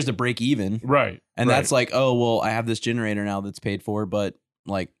 2 years to break even. Right. And right. that's like, oh well, I have this generator now that's paid for, but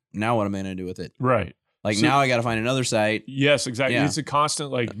like now what am I gonna do with it? right. Like So- now I gotta find another site. Yes, exactly. Yeah. It's a constant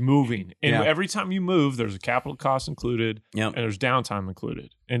like moving. And Yeah. every time you move, there's a capital cost included Yep. and there's downtime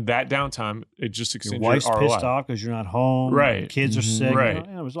included. And that downtime, it just Your extends wife's your ROI. pissed off because you're not home. Right. Kids are Mhm. sick. Right.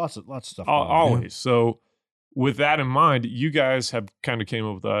 There's lots of stuff. Al- going on. Always. So with that in mind, you guys have kind of came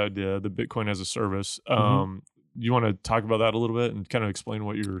up with the idea, the Bitcoin as a service. You want to talk about that a little bit and kind of explain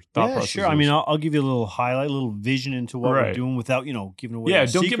what your thought process sure. is? I mean, I'll give you a little highlight, a little vision into what we're Right. doing without, giving away. yeah,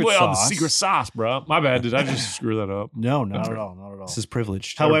 the don't give secret away all the sauce. secret sauce, bro. My bad. Did I just screw that up? No, not at all. Not at all. This is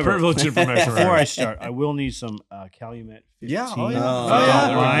privileged. However, privileged information. before I right? start, I will need some Calumet 15. Yeah, oh, yeah. Oh, there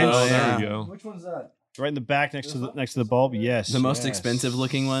we lines. go. There Yeah. we go. Which one's that? Right in the back next to the bulb. Yes. The most yes. expensive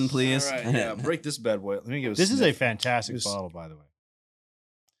looking one, please. All right, yeah, break this bad boy. Let me give This is a sniff. fantastic This- bottle, by the way.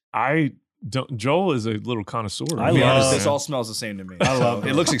 I don't. Joel is a little connoisseur. I To be love honest, it. this all smells the same to me. I love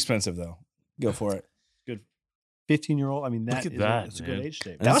it. it. Looks expensive though. Go for it. 15-year-old. I mean, Look at that, it's a good man. age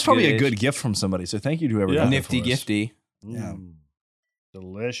statement. That That's was probably good a good age. gift from somebody. So thank you to whoever Yeah. got that Nifty for us. gifty. Yeah.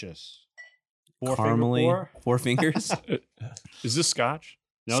 Delicious. Four finger Caramely. pour? 4 fingers. Is this Scotch?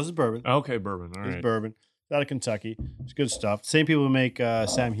 No, this is bourbon. Okay, bourbon. All This is right. bourbon. It's out of Kentucky. It's good stuff. Same people who make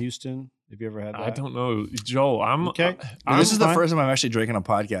Sam Houston. Have you ever had that? I don't know, Joel. I'm Okay. This is the fine. first time I'm actually drinking a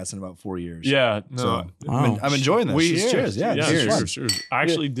podcast in about 4 years. Yeah, no. So Wow. I'm enjoying this. We- cheers. Yeah, yeah, this is fun. cheers. I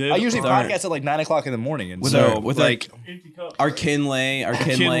actually did. I usually Sorry. podcast at like 9:00 in the morning, and With so our- with like Our Kinley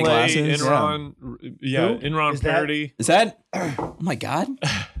Kinley, glasses. Enron, yeah, Who? Enron Is that- parody. Is that? Oh my God.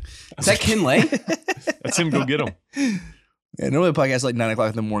 Is that Kinley? That's him. Go get him. yeah, normally the podcast is like 9:00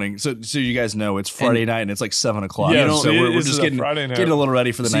 in the morning. So you guys know it's Friday night and it's like 7:00. Yeah, so it we're is just a getting Friday night. getting a little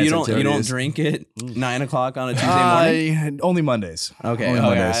ready for the So night's you don't activities. drink it 9 o'clock on a Tuesday morning? Only Mondays. Okay. Only okay,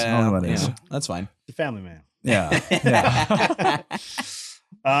 Mondays. yeah, Only Mondays. yeah, that's fine. The family man. Yeah.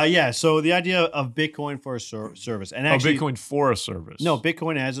 Yeah. So the idea of Bitcoin for a service, and actually, Bitcoin for a service. no,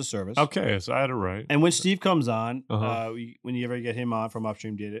 Bitcoin as a service. Okay, so I had it right. And when Steve comes on, Uh-huh. when you ever get him on from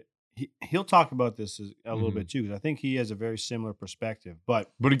Upstream Data, he'll talk about this a little Mhm. bit too, because I think he has a very similar perspective.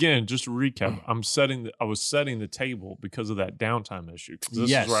 But But again, just to recap, I was setting the table because of that downtime issue. 'Cause this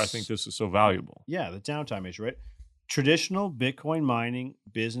is where I Yes. think this is so valuable. yeah, the downtime issue, right? Traditional Bitcoin mining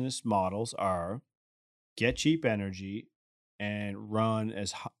business models are get cheap energy and run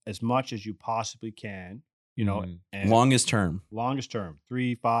as much as you possibly can, Mhm. and Longest term. longest term,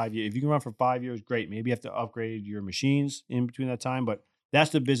 3-5 years. If you can run for 5 years, great. Maybe you have to upgrade your machines in between that time, but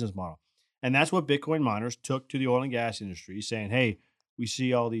that's the business model. And that's what Bitcoin miners took to the oil and gas industry, saying, hey, we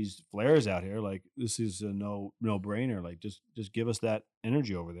see all these flares out here. Like, this is a no brainer. Like, just give us that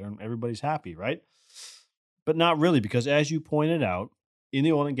energy over there and everybody's happy, right? But not really, because as you pointed out, in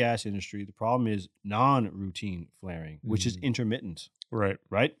the oil and gas industry, the problem is non-routine flaring, which is Mhm. intermittent, Right.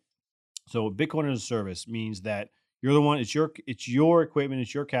 right? So Bitcoin as a service means that you're the one, it's your equipment,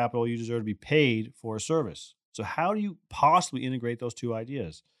 it's your capital, you deserve to be paid for a service. So how do you possibly integrate those two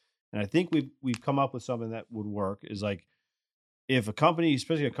ideas? And I think we've come up with something that would work, is like, if a company,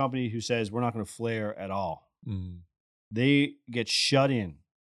 especially a company who says we're not going to flare at all, Mhm. they get shut in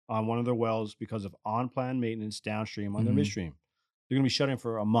on one of their wells because of on-plan maintenance downstream on their Mhm. midstream. They're going to be shut in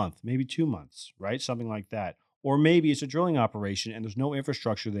for a month, maybe 2 months, right? Something like that. Or maybe it's a drilling operation and there's no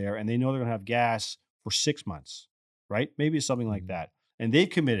infrastructure there and they know they're going to have gas for 6 months, right? Maybe it's something like Mhm. that. And they've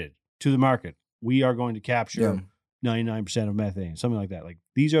committed to the market. We are going to capture Yeah. 99% of methane, something like that. Like,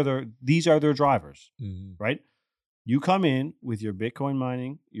 these are their drivers, Mhm. right? You come in with your Bitcoin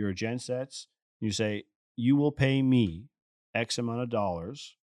mining, your gen sets, you say, you will pay me X amount of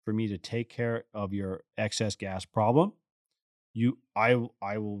dollars for me to take care of your excess gas problem. I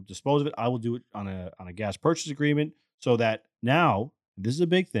will dispose of it. I will do it on a gas purchase agreement, so that now, this is a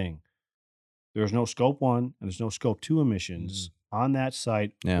big thing, there's no scope 1 and there's no scope 2 emissions on that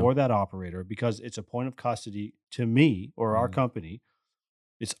site Yeah. or that operator, because it's a point of custody to me or our Mhm. company.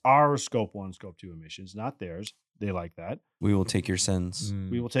 It's our scope 1, scope 2 emissions, not theirs. They like that. We will take your sins. Mhm.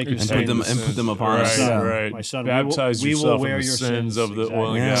 We will take your And sins. put them upon right, us. Yeah. Right. My son, Baptize we will yourself wear in the your sins sins, of the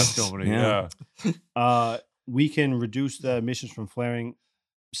oil and gas exactly. company. Yeah. Yeah. We can reduce the emissions from flaring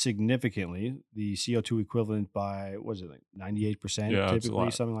significantly, the CO2 equivalent by, what is it, like 98%, Yeah, it's a typically,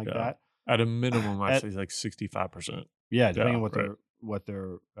 lot. something like Yeah. that. At a minimum, I'd At- say like 65%. Yeah, depending on Yeah, what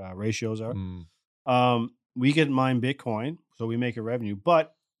their ratios are. Mm. We get mine Bitcoin, so we make a revenue,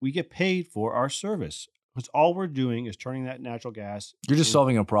 but we get paid for our service. Because all we're doing is turning that natural gas. You're just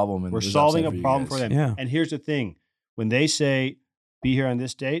solving a problem. And We're there's solving upside a you problem guys. for them. Yeah. And here's the thing: when they say, "Be here on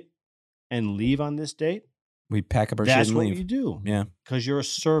this date," and leave on this date, We pack up our shit that's and what leave. you do. Yeah. Because you're a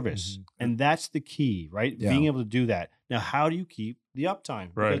service. Mhm. And that's the key, right? Yeah. Being able to do that. Now, how do you keep the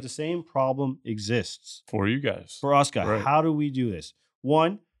uptime? Right. Because the same problem exists For you guys. for us guys. Right. How do we do this?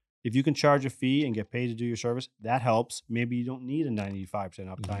 One, if you can charge a fee and get paid to do your service, that helps. Maybe you don't need a 95%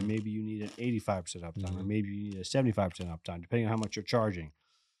 uptime. Mhm. Maybe you need an 85% uptime, or Mhm. maybe you need a 75% uptime, depending on how much you're charging.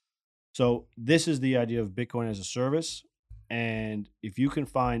 So this is the idea of Bitcoin as a service. And if you can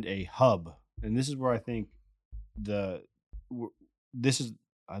find a hub, and this is where I think this is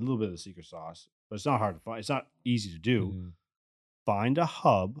a little bit of the secret sauce, but it's not hard to find. It's not easy to do. Mhm. Find a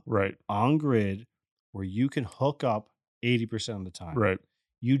hub Right. on grid where you can hook up 80% of the time. Right.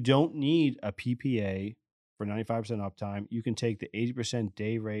 You don't need a PPA for 95% uptime. You can take the 80%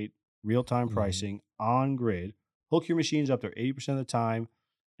 day rate, real time Mhm. pricing on grid, hook your machines up there 80% of the time.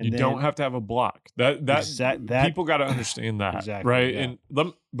 And You then, don't have to have a block. That people got to understand that, Exactly, right? yeah.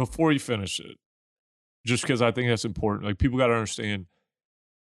 And before you finish it, just because I think that's important, like people got to understand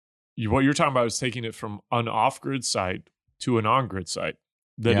what you're talking about is taking it from an off-grid site to an on-grid site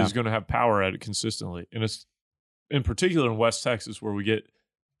that is Yeah. going to have power at it consistently, and it's in particular in West Texas where we get.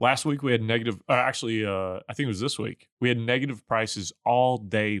 Last week we had negative. I think it was this week. We had negative prices all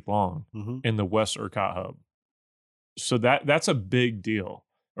day long Mhm. in the West ERCOT hub. So that's a big deal,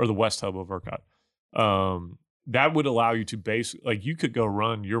 or the West hub of ERCOT. That would allow you to basically, like, you could go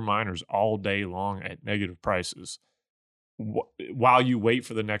run your miners all day long at negative prices while you wait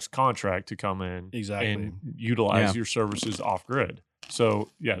for the next contract to come in Exactly. and utilize Yeah. your services off grid.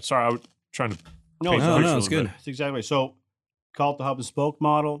 So yeah, sorry, I was trying to. No, paint it's the no, picture no, a it's little good. bit. It's exactly. So call it the hub and spoke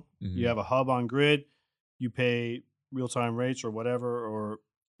model. Mhm. You have a hub on grid, you pay real time rates or whatever,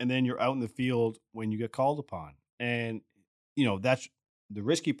 and then you're out in the field when you get called upon. And that's the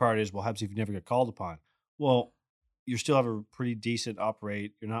risky part is, well, happens if you never get called upon. Well, you still have a pretty decent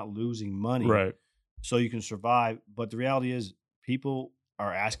uprate. You're not losing money, Right. so you can survive. But the reality is, people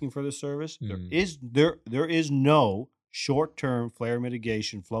are asking for this service. Mhm. There is no short term flare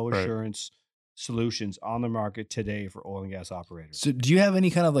mitigation, flow Right. assurance solutions on the market today for oil and gas operators. So do you have any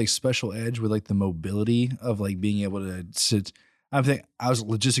kind of like special edge with like the mobility of like being able to sit? I think I was a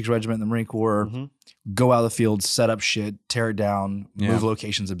logistics regiment in the Marine Corps, Mhm. go out of the field, set up shit, tear it down, Yeah. move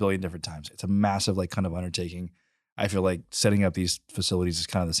locations a billion different times. It's a massive like kind of undertaking. I feel like setting up these facilities is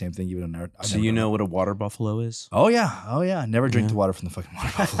kind of the same thing. Even in our, I've So never you done know it. what a water buffalo is? Oh yeah. Never drink Yeah. the water from the fucking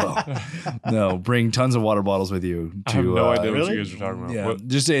water buffalo. No, bring tons of water bottles with you. I have no idea what Really? you guys are talking about. Yeah, What-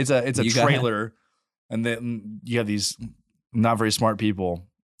 just it's a You got it. trailer, and then you have these not very smart people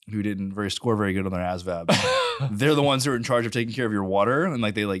who didn't score very good on their ASVAB. They're the ones who are in charge of taking care of your water, and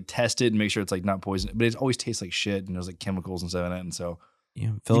like they like test it and make sure it's like not poison, but it always tastes like shit, and there's like chemicals and stuff in it, and so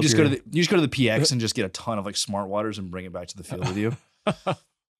Yeah, you just go to the PX and just get a ton of like smart waters and bring it back to the field with you.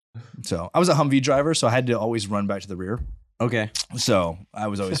 So I was a Humvee driver, so I had to always run back to the rear. Okay. So I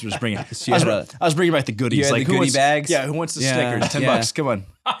was always just bringing. So you had I was bringing back the goodies. you had Like the who goodie wants, bags? Yeah, who wants the Yeah, stickers? $10. yeah. Come on.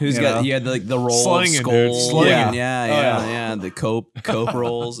 Who's You got? know? You had the roll Slinging, of dude, Skoal. slinging. Yeah. The cope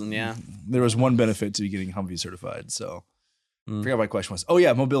rolls and yeah. There was one benefit to getting Humvee certified. So I Mm. forgot what my question was. Oh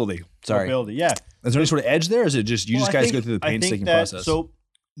yeah, mobility. Sorry. Mobility, yeah. Is there any sort of edge there? Or is it just you Well, just I guys think- go through the I think painstaking that- process? So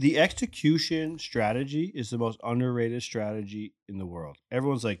the execution strategy is the most underrated strategy in the world.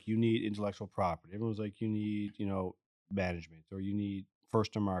 Everyone's like, you need intellectual property. Everyone's like, you need, management, or you need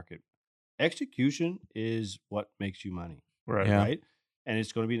first to market. Execution is what makes you money, Right. Yeah. right? And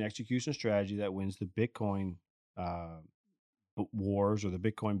it's going to be an execution strategy that wins the Bitcoin wars or the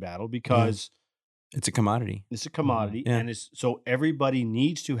Bitcoin battle because It's a commodity. it's a commodity, Yeah. and it's so everybody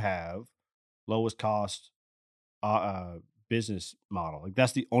needs to have lowest cost business model. Like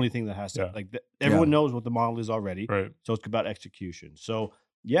that's the only thing that has to Yeah. like everyone knows what the model is already. Right. So it's about execution. So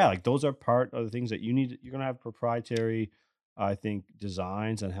yeah, like those are part of the things that you need. You're gonna have proprietary, I think,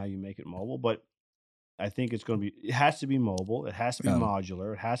 designs on how you make it mobile, but I think it's going to be. It has to be mobile. It has to be Yeah.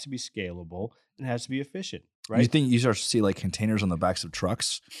 modular. It has to be scalable. And it has to be efficient. You Right. think you start to see like containers on the backs of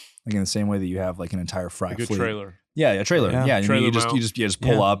trucks, like in the same way that you have like an entire frac Like a fleet. trailer. Yeah, a trailer. Yeah. Yeah, and Trailer you just mount. you just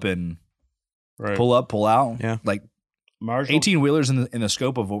pull Yeah. up and Right. pull up, pull out. Yeah. like Marginal 18-wheelers in the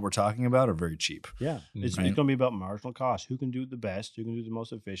scope of what we're talking about are very cheap. Yeah, it's Right. going to be about marginal cost. Who can do the best? Who can do the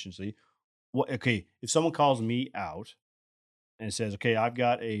most efficiency? Okay, if someone calls me out and says, "Okay, I've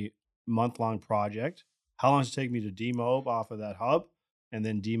got a month-long project. How long does it take me to demob off of that hub and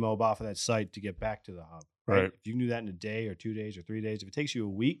then demob off of that site to get back to the hub?" Right. If you can do that in a day or 2 days or 3 days, if it takes you a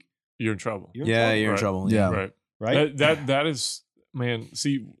week, You're in trouble. you're in Yeah, trouble, you're in Right. trouble. Yeah. Right. right? That is, man.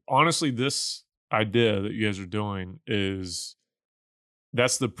 See, honestly, this idea that you guys are doing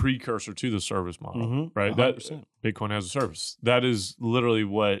that's the precursor to the service model, Mhm, right? That 100%. Bitcoin as a service. That is literally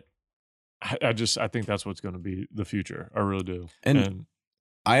what I think that's what's going to be the future. I really do. And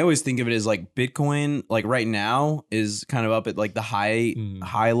I always think of it as like Bitcoin, like right now is kind of up at like the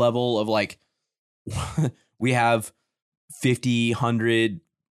high level of like we have 50, 100,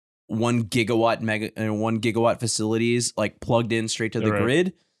 1 gigawatt facilities like plugged in straight to the Right.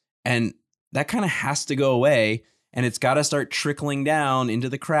 grid. And that kind of has to go away. And it's got to start trickling down into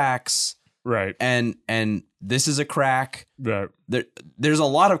the cracks. right. And this is a crack. Right. There's a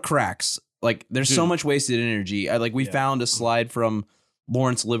lot of cracks like there's so Dude. much wasted energy. We Yeah. found a slide from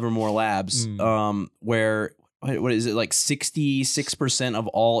Lawrence Livermore Labs, where what is it, like 66% of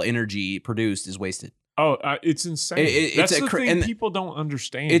all energy produced is wasted. Oh, it's insane. It's That's a the cra- thing and people don't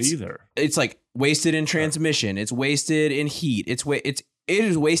understand it's- either. It's like wasted in transmission. It's wasted in heat. It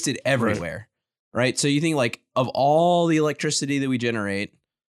is wasted everywhere, right? So you think like of all the electricity that we generate,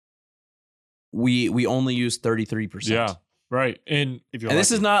 we only use 33%. Yeah, right. And If you're And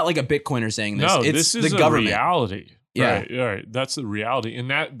this lucky. is not like a Bitcoiner saying this. no, It's this is the a government. reality. Yeah. Right. That's the reality, and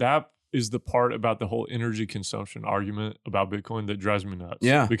that is the part about the whole energy consumption argument about Bitcoin that drives me nuts.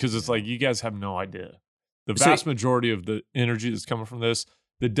 Yeah. because it's like you guys have no idea. The So- vast majority of the energy that's coming from this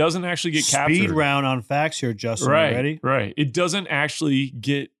that doesn't actually get captured. Speed round on facts here, Justin. You Right, ready? right. It doesn't actually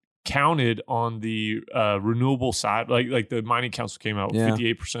get counted on the renewable side. Like the mining council came out with Yeah.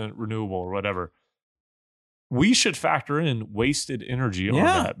 58% renewable or whatever. We should factor in wasted energy on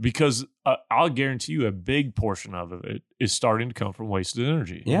Yeah. that because I'll guarantee you a big portion of it is starting to come from wasted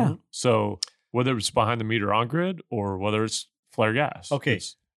energy. Yeah. So whether it's behind the meter on grid or whether it's flare gas. Okay.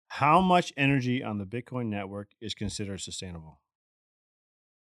 it's- How much energy on the Bitcoin network is considered sustainable?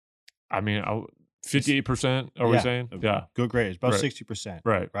 I mean, 58%, are we Yeah. saying? Yeah. Good grade. It's about Right. 60%.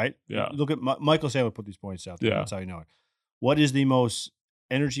 Right. Right? Yeah. Look at Michael Saylor put these points out there. Yeah. That's how you know it. What is the most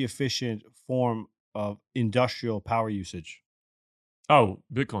energy efficient form of industrial power usage? Oh,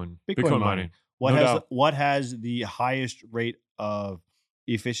 Bitcoin. Bitcoin mining. What No has doubt. what has the highest rate of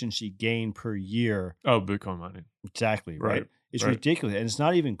efficiency gain per year? Oh, Bitcoin mining. Exactly, right? Right, It's right. ridiculous, and it's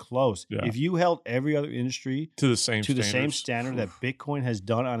not even close. Yeah. If you held every other industry To the same to the same standards. standard that Bitcoin has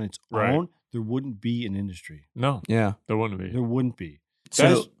done on its Right. own, there wouldn't be an industry. No, Yeah. there wouldn't be. There wouldn't be.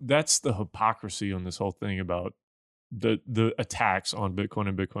 That's the hypocrisy on this whole thing about the attacks on Bitcoin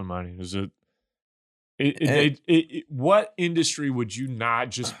and Bitcoin mining. Is what industry would you not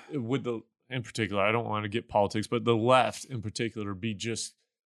just with the in particular? I don't want to get politics, but the left in particular be just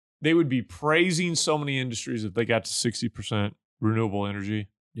they would be praising so many industries if they got to 60% renewable energy.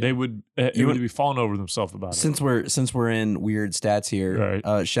 Yeah. They would it You would would- be falling over themselves about it. Since we're in weird stats here,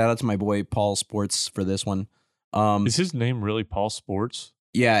 Right. shout out to my boy Paul Sports for this one. Is his name really Paul Sports?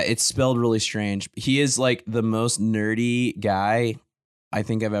 Yeah, it's spelled really strange. He is like the most nerdy guy I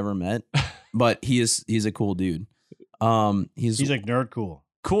think I've ever met, but he's a cool dude. He's He's like nerd cool.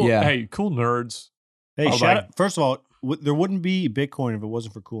 Cool. Yeah. Hey, cool nerds. Hey, Oh, shout like- out, first of all, there wouldn't be Bitcoin if it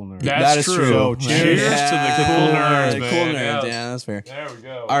wasn't for cool nerds. That's that is true. So cheers cheers to the cool nerds, Cool man. nerds. Yes. Yeah, that's fair. There we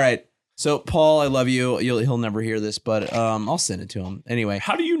go. All right. So Paul, I love you. He'll never hear this, but I'll send it to him anyway.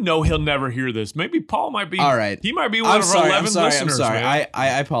 How do you know he'll never hear this? Maybe Paul might be. All right. He might be one I'm of our sorry. 11 I'm sorry. listeners. I'm sorry. man.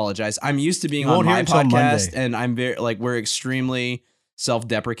 I apologize. I'm used to being You on won't hear my until podcast, Monday. and I'm very we're extremely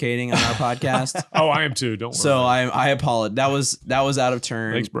self-deprecating on our podcast. Oh, I am too. Don't worry. So I apologize. That was out of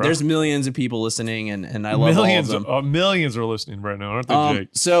turn. Thanks, bro. There's millions of people listening, and I love millions, all of them. millions are listening right now, aren't they, Jake?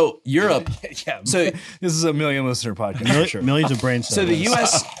 So Europe. Yeah. So- this is a million listener podcast. for sure. Millions of brain cells. So the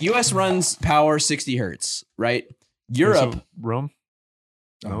US runs power 60 hertz, right? Europe So, Rome.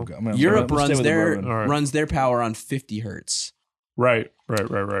 Oh, okay. I'm gonna- Europe I'm gonna stay runs with the their bourbon. All right. runs their power on 50 hertz. Right.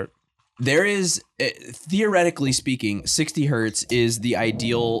 There is theoretically speaking, 60 hertz is the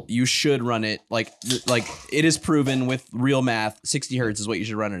ideal. You should run it like it is proven with real math. 60 hertz is what you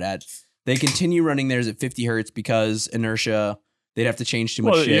should run it at. They continue running theirs at 50 hertz because inertia. They'd have to change too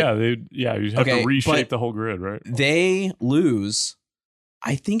much Well, shit. yeah, you'd have Okay, to reshape but- the whole grid, right? They lose.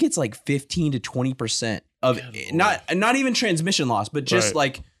 I think it's like 15 to 20% of Good not even transmission loss, but just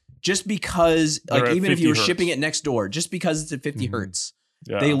Right. just because They're at even if you 50 were hertz. shipping it next door, just because it's at 50 Mhm. hertz.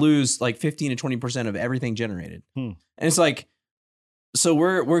 Yeah. They lose like 15 to 20% of everything generated. Hmm. And it's like, so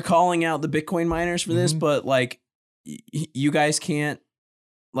we're calling out the Bitcoin miners for this, Mhm. but like you guys can't,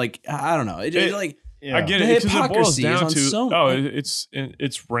 like, I don't know. It's like, Yeah. I get The it because it boils hypocrisy is down on to so-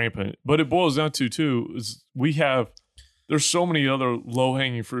 it's rampant, but it boils down to too is there's so many other low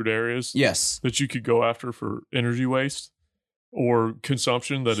hanging fruit areas yes. that you could go after for energy waste or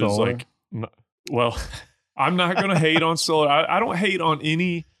consumption that is Solar. like, well, I'm not going to hate on solar. I don't hate on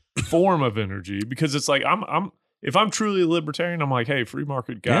any form of energy because it's like if I'm truly a libertarian, I'm like, hey, free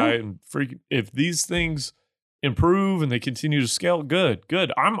market guy, and if these things improve and they continue to scale, good.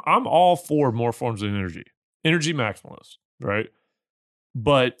 I'm all for more forms of energy maximalist, right?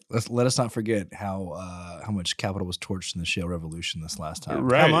 But Let us not forget how much capital was torched in the shale revolution this last time.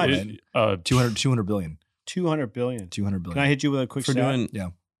 right, much? it, 200 billion. 200 billion. 200 Can I billion. hit you with a quick For stat?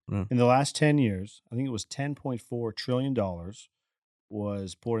 doing, In the last 10 years, I think it was $10.4 trillion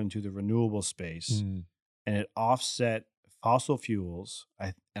was poured into the renewable space, Mm. and it offset fossil fuels.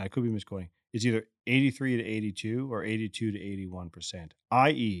 And I could be misquoting. It's either 83 to 82 or 82 to 81%,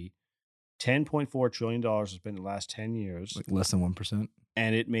 i.e., $10.4 trillion was spent in the last 10 years, Like less than 1%.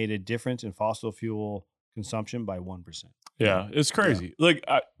 and it made a difference in fossil fuel consumption by 1%. Yeah, it's crazy. Like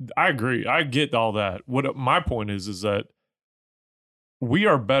I agree. I get all that. What my point is that we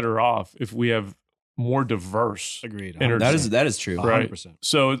are better off if we have more diverse Agreed. energy. That is true. Right. 100%.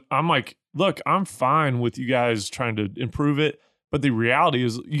 So I'm like, look, I'm fine with you guys trying to improve it, but the reality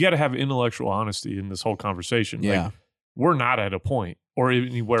is you got to have intellectual honesty in this whole conversation. Yeah. Like, we're not at a point or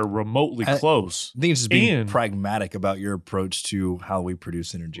anywhere remotely close. I think it's just being And- pragmatic about your approach to how we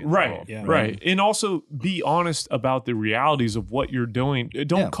produce energy. In the Right, world. Yeah. right. And also be honest about the realities of what you're doing.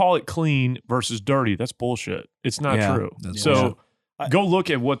 Don't Yeah. call it clean versus dirty. That's bullshit. It's not Yeah, true. that's So bullshit. go look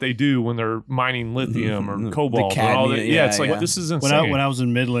at what they do when they're mining lithium or The cobalt and all that. cadmium, Yeah, it's like yeah. this is When insane. I was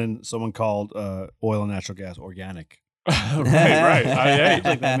in Midland, someone called oil and natural gas organic. right. Hey,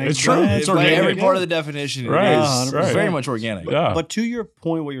 Like, that makes it's true. sense. It's By organic. every part of the definition, Right, it is 100%. very much organic. Yeah. But to your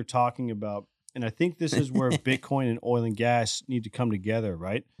point, what you're talking about, and I think this is where Bitcoin and oil and gas need to come together,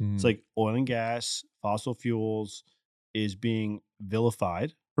 right? It's like oil and gas, fossil fuels is being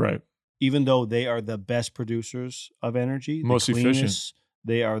vilified, right. even though they are the best producers of energy, Most the efficient. cleanest,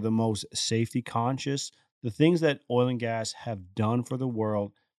 they are the most safety conscious. The things that oil and gas have done for the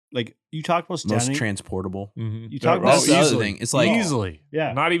world, like you talked about Most standing. transportable. You talk about That's the other easily. thing. It's like easily.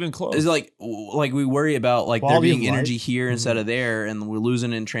 Yeah. Not even close. It's like we worry about like Quality there of being energy life. here instead of there, and we're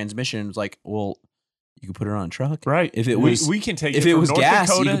losing in transmission. It's like, well, you could put it on a truck, right. If it was we can take if it it from was North gas,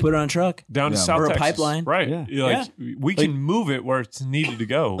 Dakota you could put it on a truck. down to Yeah. South Or a Texas. pipeline. Right. Yeah. You're like we can move it where it's needed to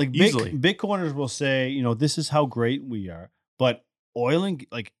go Like easily. Bitcoiners will say, this is how great we are. But oil and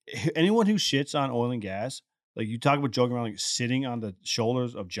like anyone who shits on oil and gas, like you talk about joking around, like sitting on the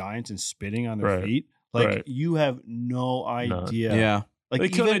shoulders of giants and spitting on their Right. feet. Like Right. you have no idea. Yeah. Like They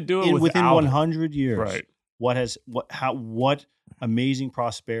couldn't even do it within without it. 100 years. Right. What amazing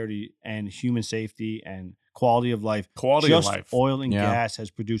prosperity and human safety and quality of life Quality just of life. oil and Yeah. gas has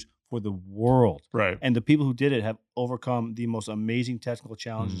produced for the world. Right. And the people who did it have overcome the most amazing technical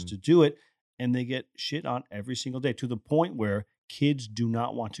challenges Mhm. to do it. And they get shit on every single day to the point where kids do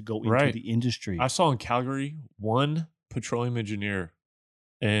not want to go into Right. the industry. I saw in Calgary one petroleum engineer,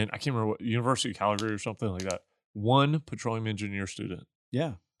 and I can't remember what University of Calgary or something like that. One petroleum engineer student.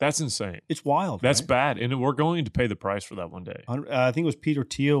 Yeah. That's insane. It's wild. That's right? bad, and we're going to pay the price for that one day. I think it was Peter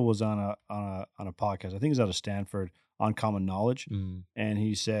Thiel was on a podcast. I think it was out of Stanford on Common Knowledge. Mm. And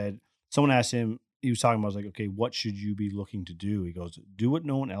he said, someone asked him, he was talking about, I was like, okay, what should you be looking to do? He goes, do what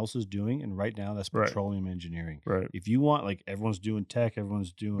no one else is doing. And right now that's Right. petroleum engineering. Right. If you want, like everyone's doing tech,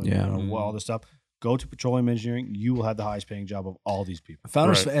 everyone's doing Yeah. all this stuff, go to petroleum engineering. You will have the highest paying job of all these people.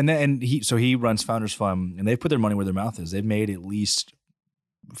 Founders Right. and he runs Founders Fund, and they've put their money where their mouth is. They've made at least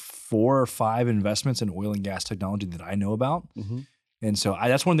 4 or 5 investments in oil and gas technology that I know about, and so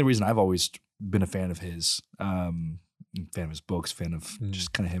that's one of the reasons I've always been a fan of his. Fan of his books, fan of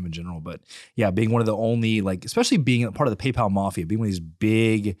just kind of him in general. But yeah, being one of the only, like, especially being a part of the PayPal mafia, being one of these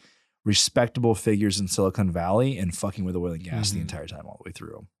big, respectable figures in Silicon Valley and fucking with oil and gas the entire time all the way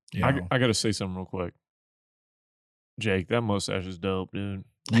through. You know? I got to say something real quick. Jake, that mustache is dope, dude.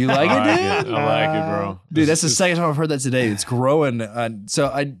 You like I it, like dude? it. I like it, bro. Dude, that's the It's- second time I've heard that today. It's growing. So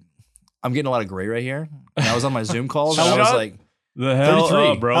I'm getting a lot of gray right here. And I was on my Zoom calls and I was Shut like, the hell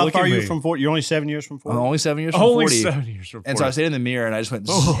 33. up, bro. How Look far at are you me. from 40? You're only 7 years from 40? I'm only 7 years from Only 40. 7 years from 40. And so I stayed in the mirror and I just went,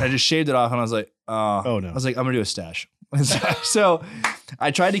 Oh. I just shaved it off and I was like, Oh, no. I was like, I'm gonna do a stash. So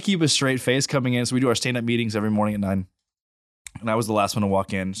I tried to keep a straight face coming in. So we do our stand-up meetings every morning at 9. And I was the last one to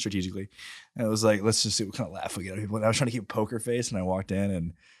walk in strategically. And it was like, let's just see what kind of laugh we get out of people. And I was trying to keep a poker face and I walked in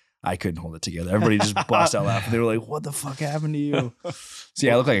and I couldn't hold it together. Everybody just bust out laughing. They were like, what the fuck happened to you? So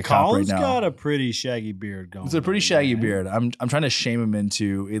yeah, I look like a cop right Colin's now. got a pretty shaggy beard going. It's a pretty on, shaggy man. beard. I'm trying to shame him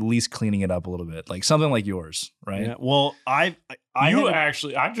into at least cleaning it up a little bit. Like something like yours, right? Yeah. Well, I You had a-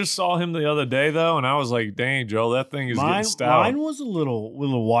 actually, I just saw him the other day though, and I was like, "Dang, Joe, that thing is mine getting stout." was a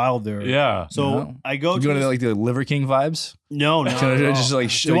little wild there. Yeah, So Yeah. I go You to want this- like the Liver King vibes? no, no, Can I no. just like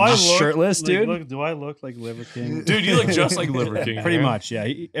Do I look shirtless, like, dude? do I look like Liver King? dude, you look just like Liver King. Pretty man. much, yeah.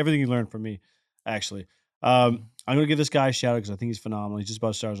 Everything he learned from me, actually. I'm gonna give this guy a shout out because I think he's phenomenal. He's just about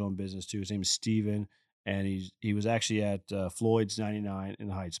to start his own business too. His name is Steven, and he was actually at Floyd's 99 in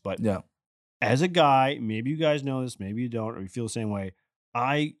the Heights. But Yeah. as a guy, maybe you guys know this, maybe you don't, or you feel the same way.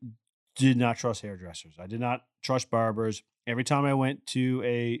 I did not trust hairdressers. I did not trust barbers. Every time I went to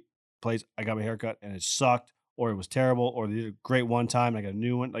a place, I got my hair cut and it sucked, or it was terrible, or they did a great one time, I got a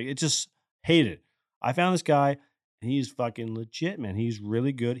new one. Like it just hated it. I found this guy, and he's fucking legit, man. He's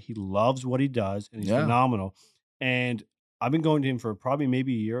really good. He loves what he does, and he's Yeah. phenomenal. And I've been going to him for probably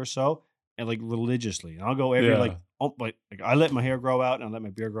maybe a year or so, and like religiously. And I'll go every Yeah. like like I let my hair grow out and I let my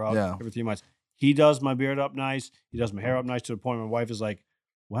beard grow out every 3 months. He does my beard up nice. He does my hair up nice to the point where my wife is like,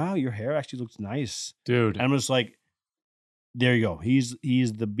 "Wow, your hair actually looks nice, dude." And I'm just like, "There you go. He's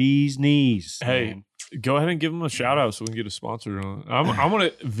the bee's knees." Hey, man. go ahead and give him a shout out so we can get a sponsor on. I'm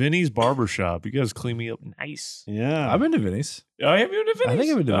gonna Vinny's Barbershop. You guys clean me up nice. Yeah, I've been to Vinny's. Oh, have you been to Vinny's? I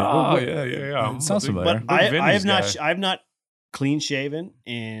think I've been to Oh, Vinny's. yeah. It sounds familiar. but I Vinny's have not. guy. I've not clean shaven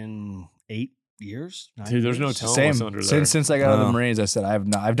in 8 years. 9 Dude, there's no years. telling Same. what's under there. Since I got out of the Wow. Marines, I said I've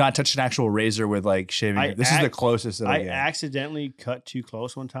not touched an actual razor with like shaving. I This is the closest that I I get. accidentally cut too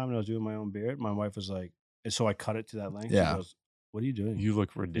close one time when I was doing my own beard. My wife was like, and so I cut it to that length. Yeah. She goes, "What are you doing?" You look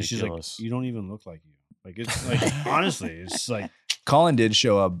And she's like, ridiculous. "You don't even look like you." Like it's like honestly, it's like Colin did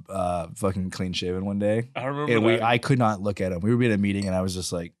show up fucking clean shaven one day, I remember and that. I could not look at him. We were in a meeting, and I was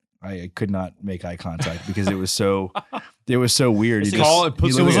just like, I could not make eye contact because it was so weird. It's He like- just- Colin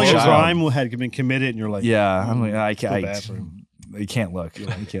puts he it was looked like like a child. crime had been committed, and you're like, Yeah, I'm like, I feel can't. bad for him. You can't look. You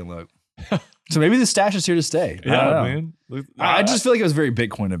can't look. So maybe the stash is here to stay. I don't yeah, know. man. Look- I just feel like it was very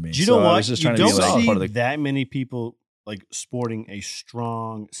Bitcoin of me. Do you So know I what? was just You trying to don't be like see part of the. that many people like sporting a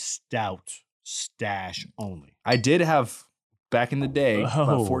strong, stout stash only. I did have back in the day, Oh.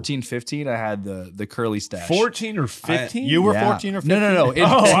 about 14, 15, I had the curly stash. 14 or 15. You were Yeah. 14 or 15? No. In, Oh,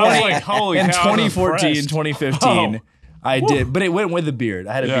 I was 20 like, holy in cow, I'm 2014, impressed. 2015, Oh. I did, but it went with the beard.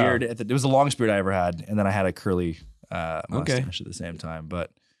 I had a Yeah. beard. It was the longest beard I ever had, and then I had a curly mustache Okay. at the same time.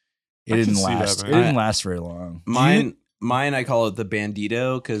 But I it can didn't see that, last. man. It didn't last very long. Mine, I call it the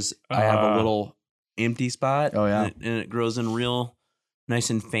bandito because I have a little empty spot. Oh, yeah. and it grows in real nice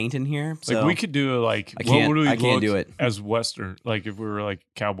and faint in here. Like So we could do a like. I what can't- would we I can't look do it. as Western. Like if we were like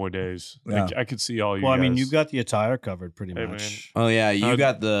cowboy days. Like, Yeah. I could see all you. Well, I mean, guys. you've got the attire covered pretty Hey, much. Oh yeah, you I'd-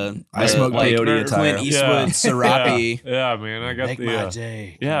 got the I smoke like peyote attire. Clint Eastwood Serape. Yeah, man. I got Make the. my day.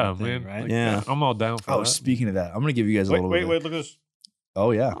 kind Yeah, of thing, man. Right? Like, Yeah. I'm all down for Oh, that. speaking of that, I'm gonna give you guys a Wait, little wait, bit. wait. Look at this.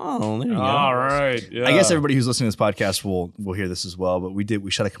 Oh yeah. Oh, there you go. All right. Yeah. I guess everybody who's listening to this podcast will hear this as well. But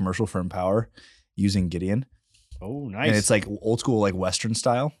we shot a commercial for Empower using Gideon, Oh, nice. and it's like old school, like Western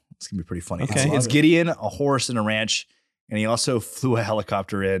style. It's gonna be pretty funny. Okay. It's Love it. Gideon, a horse, and a ranch, and he also flew a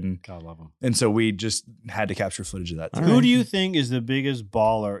helicopter in, God love him. and so we just had to capture footage of that. All too. Who right. do you think is the biggest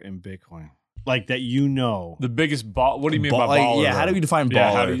baller in Bitcoin? Like that you know. the biggest ball. What do you mean Ball- by like, baller? yeah, how do we define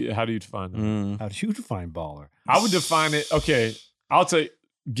baller? Yeah, how do you define that? Mm. How do you define baller? I would define it. Okay, I'll tell you.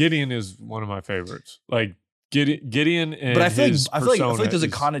 Gideon is one of my favorites. Like Gideon and But I feel his like persona there's a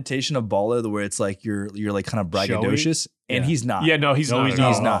is- connotation of baller where it's like you're like kind of braggadocious, and Yeah. he's not. Yeah, no, he's No, not. he's at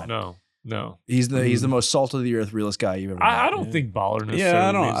all. not. No. he's the most salt of the earth realest guy you've ever met. I don't think baller necessarily Yeah,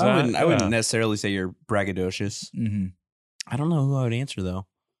 I don't. means I that. wouldn't. I wouldn't Yeah. necessarily say you're braggadocious. Mm-hmm. I don't know who I would answer though.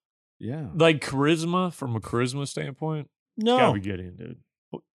 Yeah. Like charisma, from a charisma standpoint, No. gotta be Gideon, dude.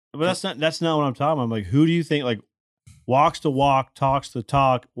 But that's not what I'm talking about. I'm like, who do you think like walks the walk, talks the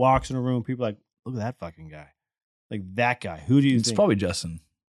talk, walks in a room, people are like, look at that fucking guy. Like that guy. Who do you It's think? probably Justin.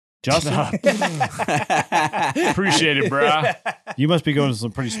 Justin. Appreciate it, bruh. You must be going to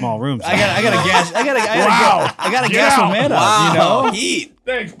some pretty small rooms. I gotta gas. I gotta Get gas out. my man up. You know, Heat.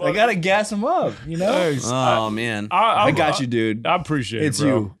 Thanks, I gotta gas him up. You know, Thanks. Oh man. I got you, dude. I appreciate It's it,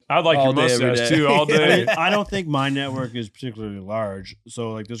 bro. you. I'd like All your day, every mustache day. too, all I, day. mean, I don't think my network is particularly large.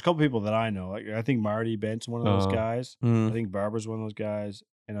 So like there's a couple people that I know. Like I think Marty Bent's one of those Uh-huh. guys. Mm. I think Barbara's one of those guys.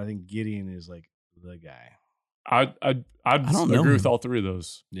 And I think Gideon is like the guy. I'd don't know agree with him. all three of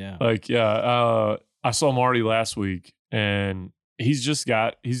those. Yeah. Like, yeah, I saw Marty last week, and he's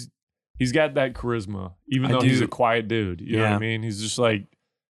got that charisma, even I though he's do- a quiet dude. You know what I Yeah. mean? He's just like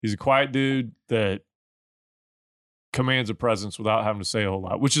he's a quiet dude that commands a presence without having to say a whole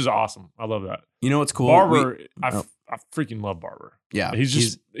lot, which is awesome. I love that. You know what's cool? Barber, oh. I freaking love Barber. Yeah.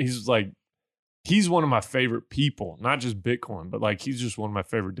 He's like he's one of my favorite people, not just Bitcoin, but like he's just one of my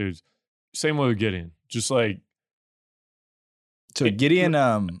favorite dudes. Same way with Gideon, just like. So Gideon,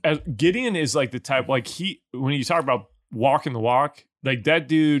 Gideon is like the type, like when you talk about walking the walk, like that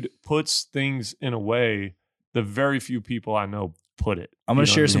dude puts things in a way that very few people I know put it. I'm gonna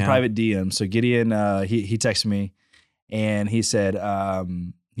You know share what I some mean? private DMs. So Gideon, he texted me, and he said,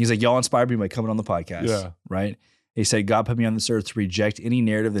 he's like, y'all inspired me by coming on the podcast. Yeah. Right. He said, God put me on this earth to reject any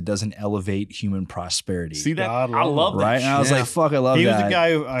narrative that doesn't elevate human prosperity. See that? God I love love that. right? And I was Yeah. like, fuck, I love He was that. the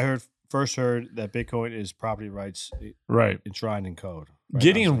guy who I first heard that Bitcoin is property rights Right. enshrined in code. Right? I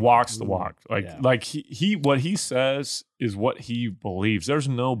Gideon was like, walks the ooh. walk. Like Yeah. like he what he says is what he believes. There's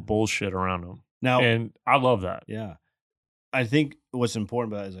no bullshit around him. Now, And I love that. yeah, I think what's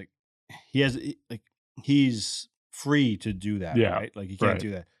important about it is like he's free to do that. Yeah, Right. Like he can't right.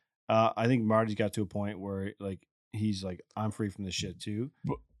 do that. I think Marty's got to a point where like he's like, I'm free from this shit too.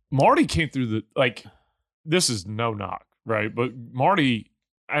 Marty came through the like this is no knock, right? But Marty,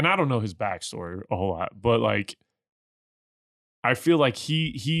 and I don't know his backstory a whole lot, but like, I feel like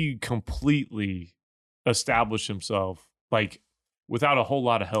he completely established himself like without a whole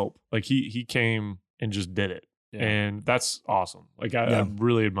lot of help. Like he came and just did it. Yeah. And that's awesome. Like I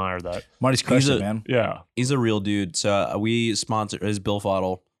really admire that. Marty's crushed it, man. Yeah. He's a real dude. So we sponsored his Bill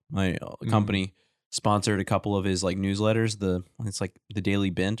Fottle, my company, sponsored a couple of his like newsletters. It's like the Daily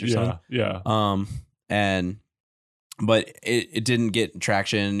Bint or something. Yeah. But it didn't get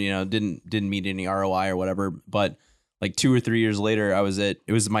traction. Didn't meet any ROI or whatever. But like 2 or 3 years later,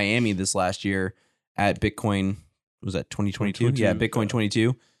 it was Miami this last year at Bitcoin. Was that 2022? Yeah, Bitcoin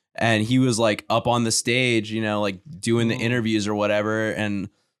 22. And he was like up on the stage, like doing the interviews or whatever. And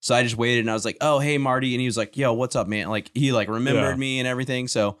so I just waited and I was like, oh, hey, Marty. And he was like, yo, what's up, man? Like he like remembered me and everything.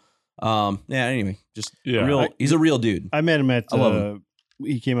 So, anyway, just he's a real dude. I met him at, I love him.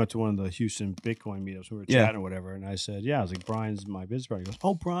 He came up to one of the Houston Bitcoin meetups. We were chatting or whatever. And I said, I was like, Brian's my business partner. He goes,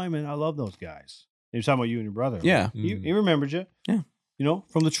 oh, Brian, man, I love those guys. He was talking about you and your brother. Yeah. He remembered you. Yeah.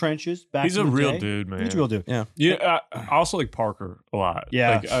 From the trenches back He's in a the real day. dude, man. He's a real dude. Yeah. Yeah. I also like Parker a lot.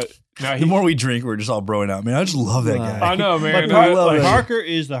 Yeah. Like, now The more we drink, we're just all broing out, man. I just love that guy. I know, man. But Parker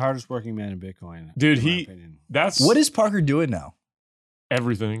is the hardest working man in Bitcoin. Dude, in my opinion. that's What is Parker doing now?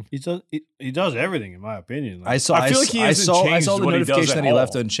 everything. He does everything, in my opinion. I saw I feel like he hasn't I changed saw the what he does notification at that he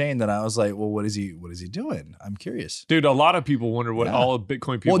left all. Unchained, and I was like, well, what is he doing? I'm curious. Dude, a lot of people wonder what Yeah. all of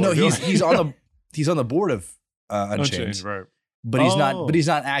Bitcoin people Well, no, are doing. he's on the board of Unchained, right. but he's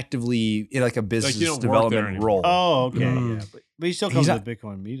not actively in like a business you don't work there development anymore. role. Oh, okay. Mm. Yeah. But he still comes He's to the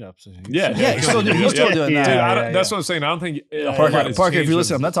Bitcoin meetups. Yeah. Yeah, he's still doing that. Dude, Yeah, that's what I'm saying. I don't think Parker, if you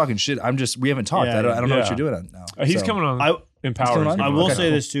listen, I'm not talking shit. We haven't talked. Yeah, I don't know what yeah. you're doing now. He's So- coming on. I Empowering. coming on? I will Okay, say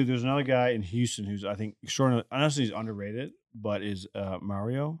cool. this too. There's another guy in Houston who's I think extraordinary. Honestly, he's underrated, but is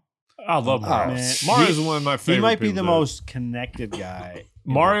Mario. I love Mario. man. Mario's one of my favorite. He might be people, the dude. most connected guy.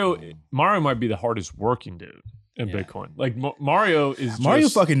 in Mario Bitcoin. might be the hardest working dude in Yeah. Bitcoin. Like Mario is Mario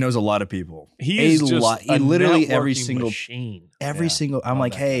just, fucking knows a lot of people. he a is just lot. a Literally every networking single machine. every Yeah. single. I'm Love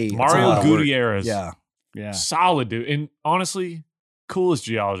like, that hey, guy. it's a lot Mario of work. Gutierrez. Yeah, Yeah. Solid dude. And honestly, coolest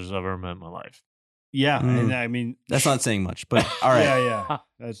geologist I've ever met in my life. Yeah. Mm. And I mean, That's not saying much, but all right. Yeah.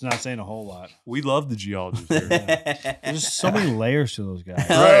 That's not saying a whole lot. We love the geologists here. There's so many layers to those guys.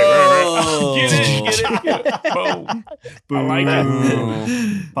 Oh. Get it. Boom. I like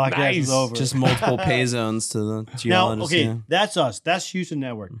it. Podcast Nice. is over. Just multiple pay zones to the now, geologists. okay, yeah. that's us. That's Houston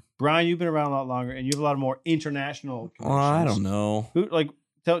Network. Brian, you've been around a lot longer, and you have a lot more international. Well, I connections. don't know. Who like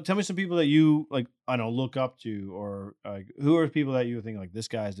tell me some people that you like. I don't know, look up to, or like who are people that you think like this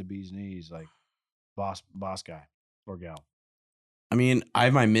guy's the bee's knees, like boss guy or gal. I mean, I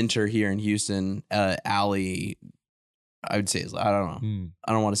have my mentor here in Houston, Ali. I would say I don't know. Hmm.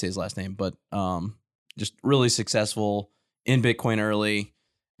 I don't want to say his last name, but just really successful in Bitcoin early,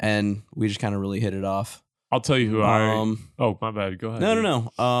 and we just kind of really hit it off. I'll tell you who I. Um, Oh, my bad. Go ahead.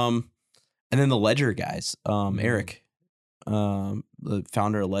 no. And then the Ledger guys, Mm-hmm. Eric, the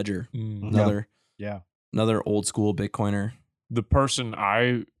founder of Ledger, Mm. another old school Bitcoiner. The person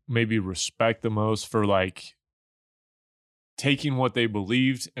I maybe respect the most for like taking what they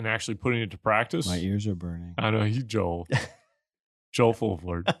believed and actually putting it to practice. My ears are burning. I know you, Joel. Joel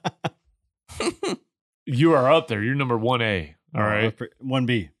Fulford. You are up there. You're number 1A. All right.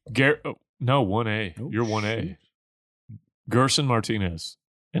 1B. No, 1A. Oh, You're 1A. shoot. Gerson Martinez.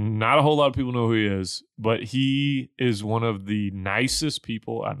 And not a whole lot of people know who he is, but he is one of the nicest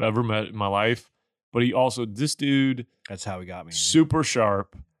people I've ever met in my life. But this dude, That's how he got me. super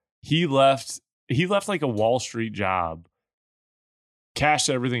sharp. He left like a Wall Street job, cashed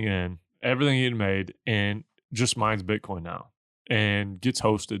everything he had made, and just mines Bitcoin now and gets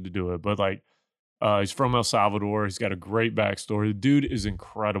hosted to do it. But like, he's from El Salvador. He's got a great backstory. The dude is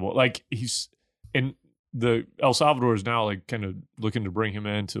incredible. Like and the El Salvador is now like kind of looking to bring him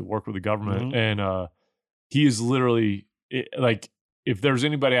in to work with the government. And he is literally like, if there's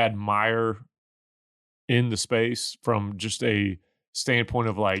anybody I admire in the space from just a standpoint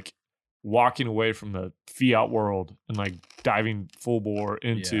of like walking away from the fiat world and like diving full bore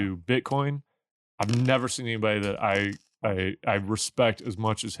into Bitcoin, I've never seen anybody that I respect as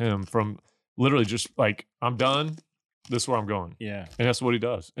much as him, from literally just like, I'm done. This is where I'm going. Yeah. And that's what he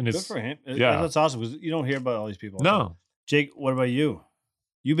does. And Good it's for him. yeah. That's awesome because you don't hear about all these people. no. Jake, what about you?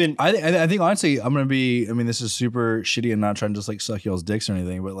 You've been. I think honestly, I'm gonna be. I mean, this is super shitty and not trying to just like suck y'all's dicks or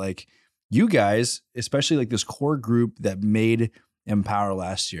anything, but like you guys, especially like this core group that made Empower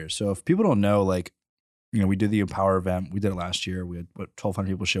last year. So if people don't know, like, we did the Empower event. We did it last year. We had 1,200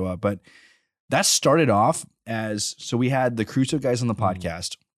 people show up, but that started off as, so we had the Crusoe guys on the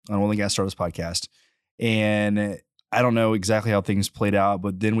podcast, on Oil and Gas Startups podcast, And I don't know exactly how things played out,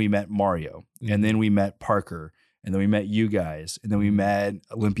 but then we met Mario, and then we met Parker, and then we met you guys, and then we met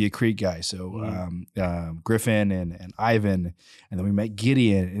Olympia Creek guys. So Griffin and Ivan, and then we met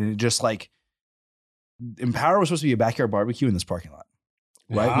Gideon, and it just like Empower was supposed to be a backyard barbecue in this parking lot,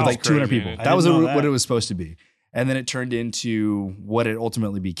 right? Wow. With like That's 200 crazy, people. man. That was didn't know what that. it was supposed to be. And then it turned into what it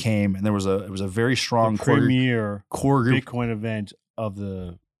ultimately became. And it was a very strong The premier core group Bitcoin event of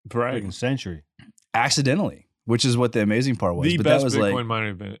the Right. freaking century. accidentally, which is what the amazing part was. The but best that was Bitcoin like, mining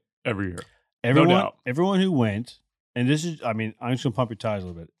event every year. Everyone, doubt. who went, and this is, I mean, I'm just gonna pump your tires a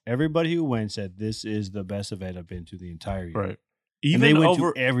little bit. Everybody who went said this is the best event I've been to the entire year. Right. And they went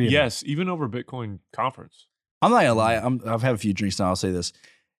over to every event. yes, even over Bitcoin conference. I'm not gonna lie. I've had a few drinks now. I'll say this.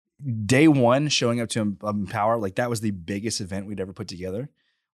 Day one, showing up to Empower, like that was the biggest event we'd ever put together.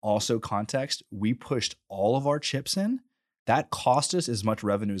 Also, context, we pushed all of our chips in. That cost us as much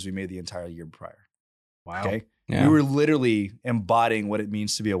revenue as we made the entire year prior. Wow. Okay. Yeah. We were literally embodying what it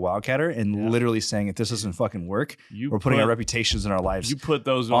means to be a wildcatter and Yeah. literally saying, if this doesn't fucking work, You we're putting put, our reputations and our lives You put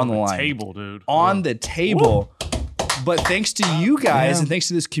those on on the the line. table, dude. on the table. But thanks to you guys Yeah. and thanks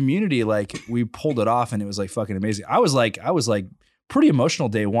to this community, like we pulled it off and it was like fucking amazing. I was like pretty emotional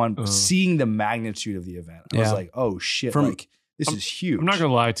day one, seeing the magnitude of the event. I was Yeah. like, oh shit, From- like this is huge. I'm not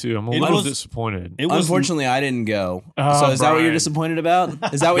gonna lie to you. I'm a It little was- disappointed. It was Unfortunately, I didn't go. Oh, So is that what you're Brian. disappointed about?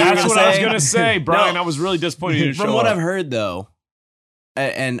 Is that what you're That's going to what say? I was gonna say, Brian. No. I was really disappointed you didn't From show what up. I've heard, though,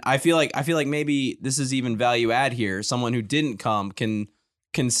 and I feel like maybe this is even value add here. Someone who didn't come can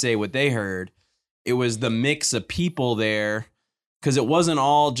say what they heard. It was the mix of people there, because it wasn't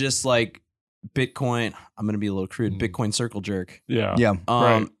all just like Bitcoin. I'm going to be a little crude. Bitcoin circle jerk. Yeah. Yeah.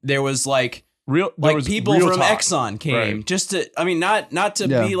 Right. There was like Real. There was people real from talk. Exxon came Right. just to. I mean, not to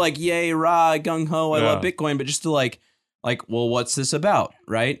Yeah. be like yay rah gung ho. I love Yeah. Bitcoin, but just to like well, what's this about,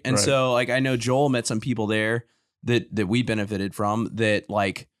 right? And Right. so like I know Joel met some people there that we benefited from that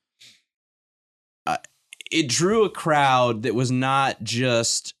like. It drew a crowd that was not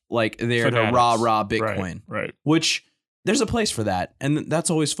just like there to Fanatics. rah Bitcoin, Right. Right. which there's a place for that, and that's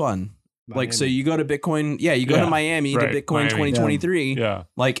always fun. Like so, Miami. you go to Bitcoin, you go Yeah. to Miami Right. to Bitcoin Miami. 2023. Yeah.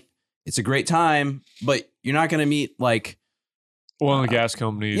 Like it's a great time, but you're not gonna meet like Oil and gas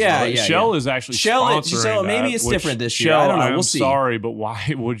companies. yeah, right? yeah, Shell yeah. is actually Shell- sponsoring so maybe that, it's which different this year. Shell, I don't know. I'm We'll see. sorry, but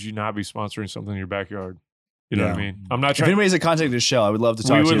why would you not be sponsoring something in your backyard? You know what I Yeah. mean? I'm not If trying. anybody's a contact to Shell, I would love to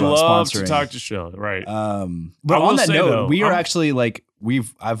talk We to would you about love sponsoring. to talk to Shell. Right. But I on will that say, note, though, we are I'm- actually like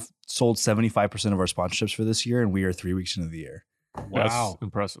I've sold 75% of our sponsorships for this year, and we are 3 weeks into the year. That's Wow.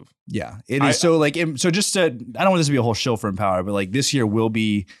 impressive. Yeah, it is. So just to, I don't want this to be a whole show for Empower, but like this year will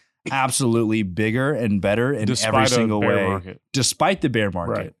be absolutely bigger and better in Despite every a single bear way, market. despite the bear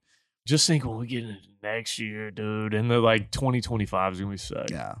market. Right. Just think when we get into next year, dude, and the like 2025 is gonna be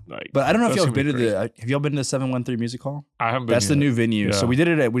sick. Yeah. Like, But I don't know if that's y'all gonna been be to crazy. have y'all been to 713 Music Hall? I haven't been. That's the yet. new venue. So Yeah. we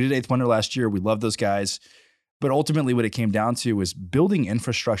did Eighth Wonder last year. We love those guys. But ultimately what it came down to was building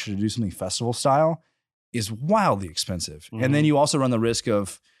infrastructure to do something festival style is wildly expensive. And then you also run the risk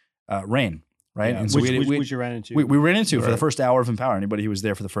of rain, right? Yeah. And so which we you ran into. we ran into for the Right. first hour of Empower. Anybody who was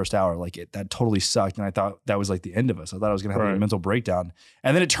there for the first hour, like that totally sucked. And I thought that was like the end of us. I thought I was gonna have like, a Right. mental breakdown.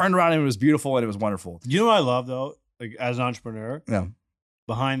 And then it turned around and it was beautiful and it was wonderful. You know what I love though, like as an entrepreneur, Yeah.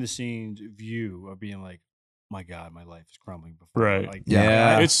 behind the scenes view of being like, my God, my life is crumbling before. Right. Like,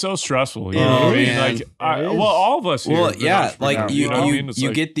 Yeah. It's so stressful. You Oh, know what I mean? man. Like, It well, is. all of us. Here well, have been yeah, like entrepreneurs, you know what I you, mean? It's you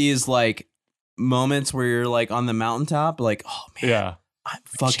like- get these like moments where you're like on the mountaintop, like oh man, yeah.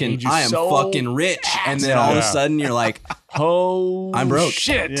 change you I am so fucking rich, and then all of a Yeah. sudden you're like Oh, I'm broke.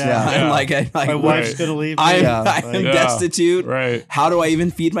 Shit. Yeah. I'm like my wife's Right. gonna leave. I me. am, Yeah. I am Yeah. destitute. Right. How do I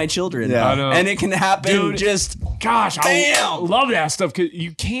even feed my children? Yeah. I know. And it can happen Dude. just Gosh, I Bam! love that stuff because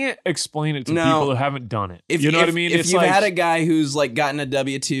you can't explain it to No. people who haven't done it. if you know if, what I mean? If It's you've like, had a guy who's like gotten a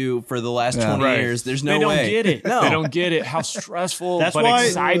W-2 for the last Yeah. 20 Right. years, there's no they don't way. get it. No. They don't get it. How stressful, That's but why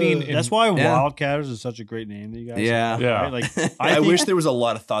exciting. That's why Yeah. Wildcatters is such a great name that you guys. Yeah. have, Yeah. right? Like I think- wish there was a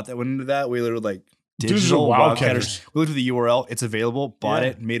lot of thought that went into that. We literally like Digital digital Wildcatters. Wildcatters. We looked at the URL, it's available, bought Yeah.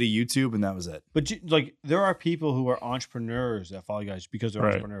 it, made a YouTube, and that was it. But like, there are people who are entrepreneurs that follow you guys because they're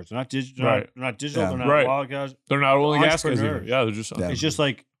Right. entrepreneurs. They're not digital. Right. They're not digital. Yeah. They're not Right. Wildcatters. They're not oil and gas guys either. Entrepreneurs. Yeah, they're just Yeah. It's just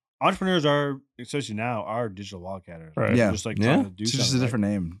like entrepreneurs are, especially now, are digital Wildcatters. Right. They're Yeah. just like Yeah. trying to do It's just a something, different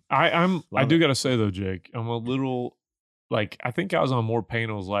name. I Love do it. gotta say though, Jake, I'm a little like I think I was on more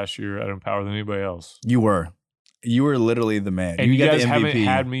panels last year at Empower than anybody else. You were literally the man. And you got guys the haven't MVP.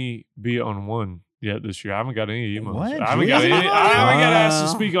 had me be on one yet this year. I haven't got any emails. What? I haven't got Really? any. I haven't got asked to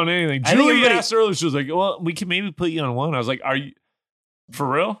Wow. speak on anything. I think Julie everybody- asked earlier. She was like, "Well, we can maybe put you on one." I was like, "Are you for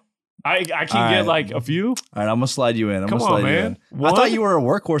real?" I can All get right. like a few. All right, I'm gonna slide you in. I'm Come gonna slide on, you man. in. I One? thought you were a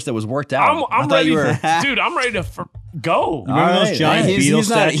workhorse that was worked out. I'm I thought ready, you were. dude. I'm ready to go. You remember All those right, giant nice. Beetle he's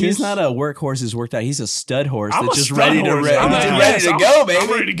statues? not a workhorse who's worked out. He's a stud horse I'm that's a just stud ready horse. to I'm ready to go, baby.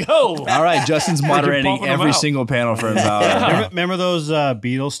 I'm ready to go. All right, Justin's moderating pumping 'em every out. single panel for Empower. Yeah. Remember those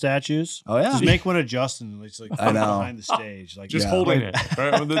Beetle statues? Oh, yeah. Just make one of Justin. It's like I know. behind the stage, like Just Yeah. holding it.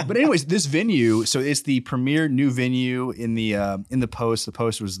 Right, with the- But anyways, this venue, so it's the premier new venue in the post. The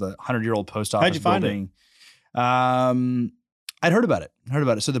post was the 100-year-old post office How'd you find it? building. I'd heard about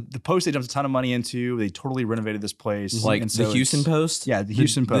it. So the post they dumped a ton of money into. They totally renovated this place. Like And the so Houston it's- Post. Yeah, the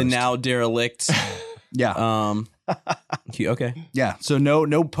Houston Post. The now derelict. Yeah. Okay. Yeah. So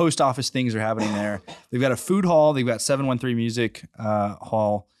no post office things are happening there. They've got a food hall. They've got 713 Music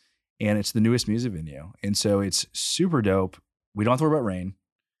Hall, and it's the newest music venue. And so it's super dope. We don't have to worry about rain.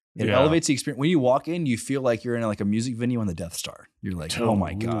 It Yeah. elevates the experience. When you walk in, you feel like you're in like a music venue on the Death Star. You're like, oh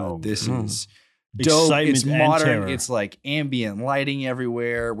my God, this Mm. is dope. Excitement It's and modern. terror. It's like ambient lighting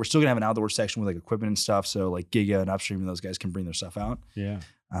everywhere. We're still gonna have an outdoor section with like equipment and stuff. So like Giga and Upstream and those guys can bring their stuff out. yeah.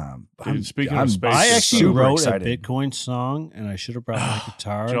 But Dude, I'm, speaking I'm of space, I It's actually super wrote excited. a Bitcoin song, and I should have brought my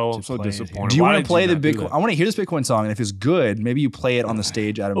guitar. Joel, to I'm so play it disappointed. here. Do you Why want did to play you the not do Bitcoin? that? I want to hear this Bitcoin song, and if it's good, maybe you play it on the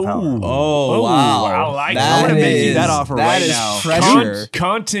stage at Empower. Ooh. Oh, Ooh, wow. I like That I'm gonna make you is- that offer that right is now. pressure.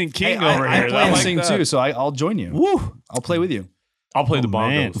 Content king Hey, over I here. play I and like sing that. too, so I'll join you. Woo. I'll play with you. I'll play the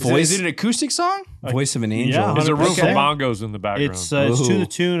man. bongos. Is it an acoustic song? Voice of an angel. Yeah, There's a room for Okay. bongos in the background. It's to Ooh. the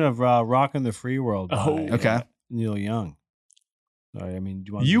tune of "Rockin' the Free World" by Oh. Okay. Neil Young. Sorry, I mean, do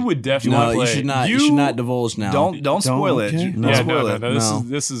you want you would definitely No, play. you should not. You should not divulge now. Don't spoil it. okay. Don't Yeah, spoil no, it. no. No.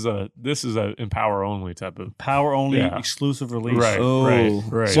 This is a Empower only type of. power only Yeah. exclusive release? Right, Oh.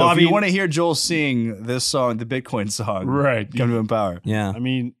 right. So Well, I if you mean- want to hear Joel sing this song, the Bitcoin song, Right. come to Empower. Yeah. I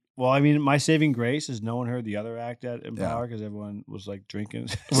mean, my saving grace is no one heard the other act at Empower because everyone was like drinking.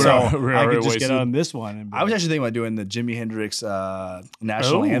 We're so all- we're I already could just get wasted. on this one. And be I was like, actually thinking about doing the Jimi Hendrix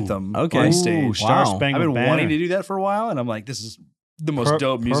national Oh, anthem okay. on Ooh, stage. Star Wow. Spangled I've been Banner. wanting to do that for a while, and I'm like, this is the most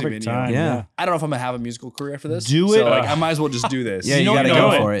dope music perfect venue. time. Yeah. I don't know if I'm gonna have a musical career after this. Do So, it. like, I might as well just do this. Yeah, you know got to what? go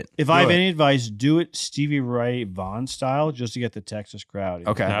Do it. for it. If I have Do it. any advice, do it Stevie Ray Vaughan style, just to get the Texas crowd.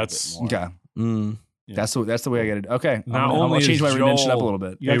 Okay. That's- Okay. Mm. Yeah. That's the way I get it. Okay. Not I'm gonna only change my is rendition up a Joel- little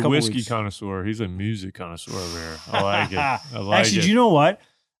bit. You got a A couple whiskey weeks. connoisseur. He's a music connoisseur over here. I like it. I like Actually, it. do you know what?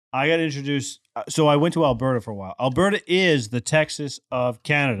 I got introduced. So I went to Alberta for a while. Alberta is the Texas of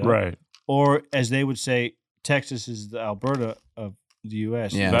Canada, Right. or as they would say, Texas is the Alberta of the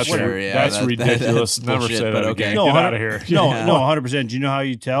U.S. Yeah, That's sure. Yeah, that's ridiculous. that's Never bullshit, say but that okay. again. No, Get 100 out of here. No, Yeah. no, 100%. Do you know how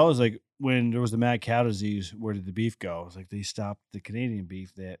you tell? Is like when there was the mad cow disease. Where did the beef go? It's like they stopped the Canadian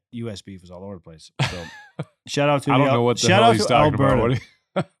beef. That U.S. beef was all over the place. So shout out to I don't know what the shout hell out he's to talking Alberta. about.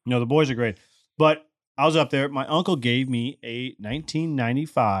 What No, the boys are great. But I was up there. My uncle gave me a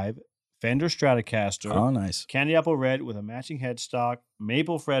 1995 Fender Stratocaster, Oh, nice. candy apple red with a matching headstock,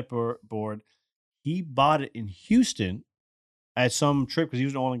 maple fretboard. He bought it in Houston at some trip because he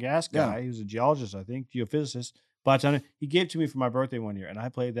was an oil and gas guy. Yeah. He was a geologist, I think, geophysicist. But he gave it to me for my birthday one year, and I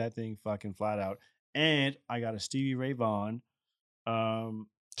played that thing fucking flat out. And I got a Stevie Ray Vaughan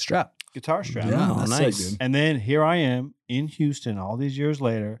Strap. guitar strap. Yeah, Oh, that's nice. sick, dude. And then here I am in Houston all these years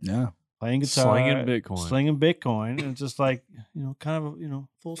later, Yeah. playing guitar, Slinging Bitcoin. Bitcoin, and it's just like kind of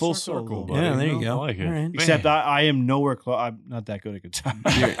full Full circle. a circle, little buddy. bit, Yeah, there you I go. like it. All right. Except Man. I am nowhere close. I'm not that good at guitar.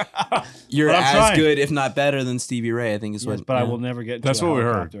 You're But I'm as trying. good, if not better, than Stevie Ray. I think is Yes, what. but I yeah. will never get. Into That's a what we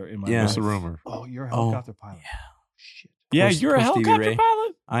heard. helicopter In my Yeah. That's life. the rumor. Oh, you're a Oh, helicopter pilot. Shit. Yeah, Poor- you're a poor Stevie helicopter Ray.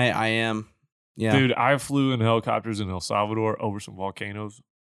 pilot? I am. Yeah. Dude, I flew in helicopters in El Salvador over some volcanoes.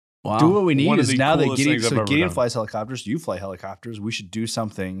 Wow. Do what we need One of is the now that coolest Gideon, things I've so ever Gideon done. flies helicopters. You fly helicopters. We should do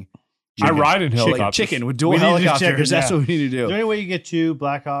something. I ride in Like helicopters. chicken with dual We need to do helicopters. chicken, That's yeah. what we need to Is there do. any way you get two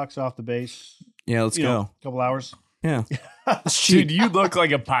Blackhawks off the base? Yeah, let's You go. know, a couple hours. Yeah. Dude, you look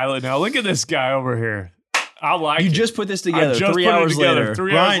like a pilot now. Look at this guy over here. I like You it. just put this I together. just 3 put it hours together. later.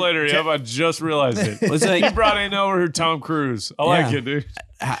 3 Brian, hours later, t- yeah, I just realized it. It's like, He brought in over here Tom Cruise. I like Yeah. it, dude.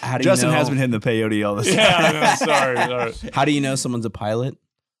 how do Justin you know, has been hitting the peyote all this Yeah, I time. know. Sorry. How do you know someone's a pilot?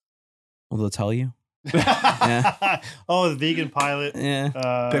 Well, they'll tell you. Oh, the vegan pilot. Yeah.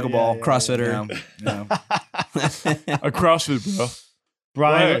 Pickleball, CrossFitter. Yeah. A CrossFit, bro.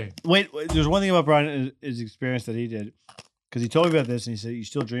 Brian, Way. wait. There's one thing about Brian his experience that he did because he told me about this and he said you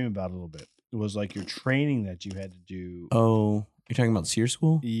still dream about it a little bit. It was like your training that you had to do. Oh, you're talking about SEER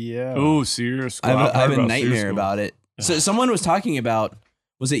school? Yeah. Ooh, serious. I have I've a, I have heard a about SEER nightmare school. about it. So someone was talking about,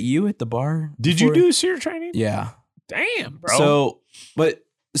 was it you at the bar? Did you before? do SEER training? Yeah. Damn, bro.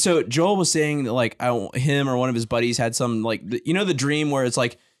 So Joel was saying that like him or one of his buddies had some like the dream where it's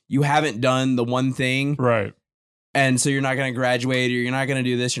like you haven't done the one thing right. And so you're not going to graduate, or you're not going to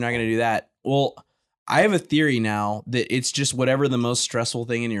do this, you're not going to do that. Well, I have a theory now that it's just whatever the most stressful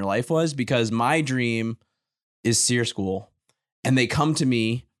thing in your life was, because my dream is SEER school. And they come to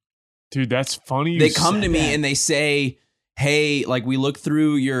me. Dude, that's funny. They come to me and they say, hey, like, we look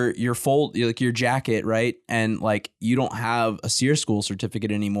through your fold, like your jacket, right? And like, you don't have a SEER school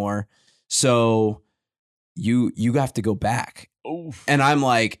certificate anymore. So you have to go back. Oof. And I'm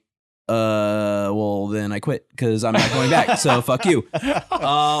like, well, then I quit because I'm not going back. So fuck you.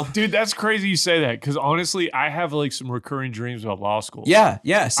 Dude, that's crazy you say that, because honestly, I have like some recurring dreams about law school. Yeah.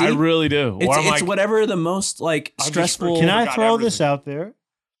 See, I really do. it's, Where I'm it's like, whatever the most like I just stressful. Can I forgot throw this everything. out there?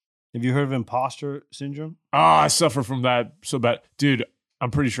 Have you heard of imposter syndrome? I suffer from that so bad. Dude,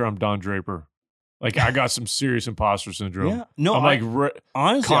 I'm pretty sure I'm Don Draper. Like, I got some serious imposter syndrome. Yeah. No, I'm like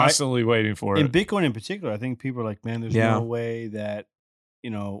honestly, constantly waiting for in it. Bitcoin in particular, I think people are like, man, there's Yeah. no way that,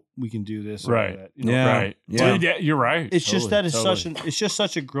 we can do this. Or Right. that, Yeah. Right. Yeah. Dude, yeah, you're right. It's just that Totally. it's just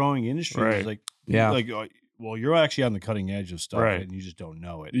such a growing industry. Right. It's like, Yeah. well, you're actually on the cutting edge of stuff, Right. and you just don't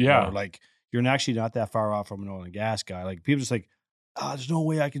know it. Yeah. Or like, you're actually not that far off from an oil and gas guy. Like, people just like, there's no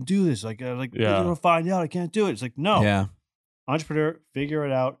way I can do this. Like Yeah. they're gonna find out I can't do it. It's like, no, Yeah. entrepreneur, figure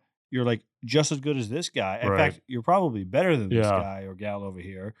it out. You're like just as good as this guy. In Right. fact, you're probably better than this Yeah. guy or gal over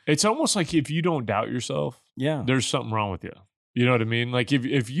here. It's almost like if you don't doubt yourself, Yeah. there's something wrong with you. You know what I mean? Like,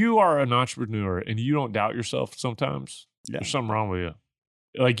 if you are an entrepreneur and you don't doubt yourself sometimes, Yeah. there's something wrong with you.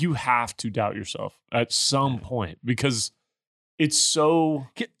 Like, you have to doubt yourself at some point, because it's so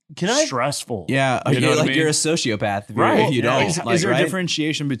Can I? stressful. Yeah. You know what I mean? You're a sociopath if, Right. if you Yeah. don't. Is, like, is there right? a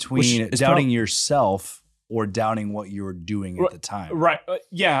differentiation between Which is doubting yourself or doubting what you were doing at Right. the time? Right.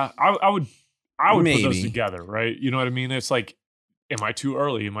 Yeah. I would put those Maybe. together, right? You know what I mean? It's like, am I too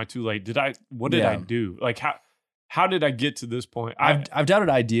early? Am I too late? What did I Yeah. do? Like, how did I get to this point? I've doubted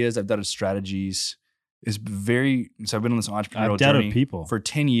ideas. I've doubted strategies. So I've been on this entrepreneurial I've doubted journey people. for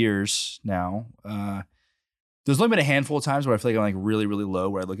 10 years now. There's only been a handful of times where I feel like I'm like really, really low,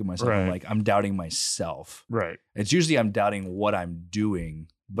 where I look at myself and I'm Right. like, I'm doubting myself. right. It's usually I'm doubting what I'm doing,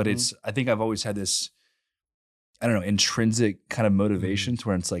 but I think I've always had this, I don't know, intrinsic kind of motivation to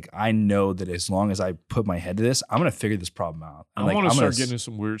where it's like, I know that as long as I put my head to this, I'm going to figure this problem out. And I like, want to I'm start gonna getting into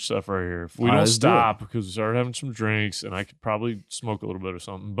some weird stuff right here. If we All right, don't let's do it. stop, because we started having some drinks, and I could probably smoke a little bit or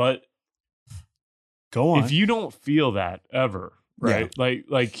something. But Go on. if you don't feel that ever, Yeah. right?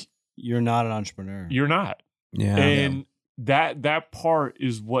 Like You're not an entrepreneur. you're not. Yeah. And that part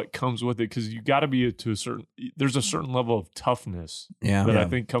is what comes with it, because you got to be there's a certain level of toughness yeah. that I Yeah.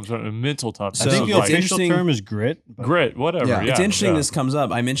 think comes from a mental toughness. So I think the it's official interesting- term is grit. but- Grit, whatever. Yeah. Yeah, It's interesting yeah. this comes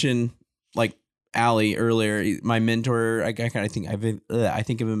up. I mentioned like Ali earlier, my mentor. I kind of think I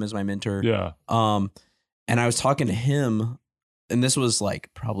think of him as my mentor. Yeah. And I was talking to him, and this was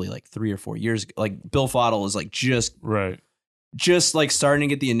like probably like 3 or 4 years ago. Like Bill Fodl was like just Right. like starting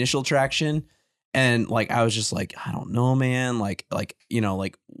to get the initial traction. And like, I was just like, I don't know, man. Like,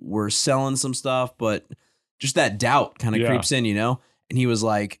 we're selling some stuff, but just that doubt kind of Yeah. creeps in, And he was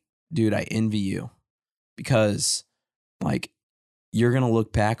like, dude, I envy you, because like, you're going to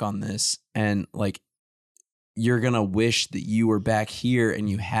look back on this and like, you're going to wish that you were back here and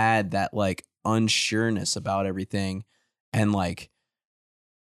you had that like unsureness about everything. And like,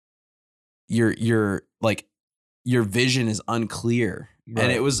 you're like, your vision is unclear. Right.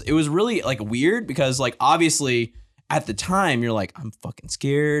 And it was really like weird, because like, obviously at the time you're like, I'm fucking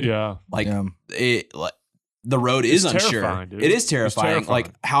scared. Yeah. Like Yeah. it, like the road is It's unsure. terrifying, dude. It is It's terrifying. terrifying.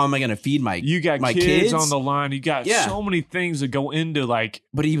 Like, how am I going to feed my, You got my kids on the line. You got Yeah. so many things that go into like.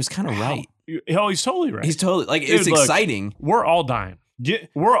 but he was kind of how- right. Oh, he's totally right. He's totally like, Dude, it's look, exciting. We're all dying. J-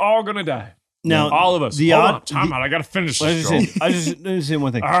 We're all gonna die. Now, all of us. the Hold odd- on, time the- out. I gotta finish Let me this. just Joel. let me say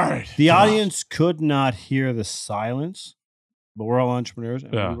one thing. All right. The Come on. audience could not hear the silence, but we're all entrepreneurs,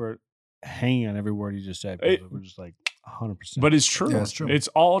 and Yeah. we were hanging on every word he just said. It- We're just like 100%. But it's true. Yeah, it's true. It's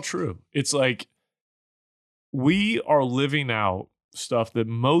all true. It's like we are living out stuff that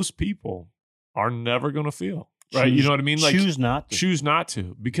most people are never gonna feel. Right? You Choose- know what I mean? Like choose not to. choose not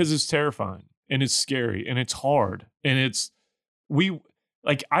to, because it's terrifying and it's scary and it's hard and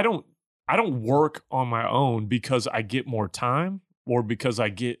I don't work on my own because I get more time or because I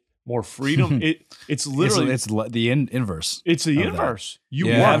get more freedom. It's literally it's the inverse. it's the of that. inverse. You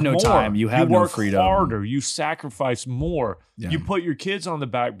You work have no more. time. You have no work freedom. harder. You sacrifice more. Yeah. You put your kids on the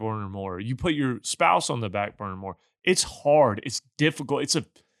back burner more. You put your spouse on the back burner more. It's hard. It's difficult. It's a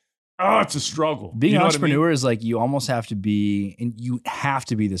struggle. Being You an know what I mean? entrepreneur is like, you almost have to be, and you have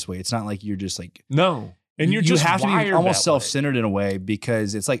to be this way. It's not like you're just like, No. And you're you just have to be wired almost that way. self-centered in a way,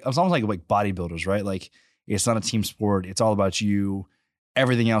 because it's almost like bodybuilders, right? Like, it's not a team sport. It's all about you.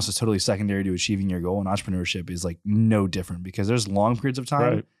 everything else is totally secondary to achieving your goal. And entrepreneurship is like no different because there's long periods of time.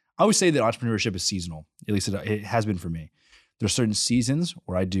 Right. I always say that entrepreneurship is seasonal. At least it has been for me. There's certain seasons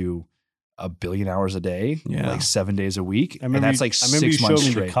where I do 1 billion hours a day, Yeah. like 7 days a week. I And remember that's you, like I remember 6 you months showed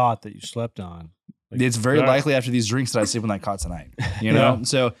me straight. the cot that you slept on. Like, It's very Yeah. likely after these drinks that I sleep on that cot tonight. You know? Yeah.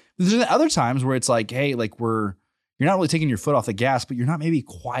 So there's other times where it's like, hey, like you're not really taking your foot off the gas, but you're not maybe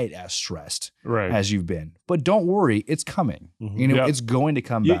quite as stressed Right. as you've been. But don't worry, it's coming. Mhm. You know, Yep. it's going to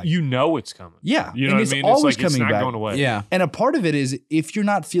come You, back. you know it's coming. Yeah. You know and what it's I mean? always It's like it's coming not back. going away. Yeah. And a part of it is if you're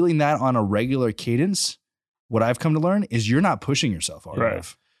not feeling that on a regular cadence, what I've come to learn is you're not pushing yourself hard Right.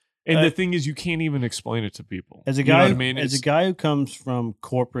 enough. And Uh, the thing is, you can't even explain it to people. As a You know guy, what I mean? as a It's- guy who comes from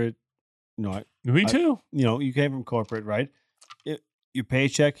corporate, Me too. you came from corporate, right? Your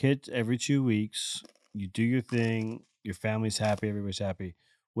paycheck hits every 2 weeks. You do your thing. Your family's happy. Everybody's happy.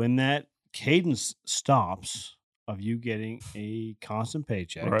 When that cadence stops of you getting a constant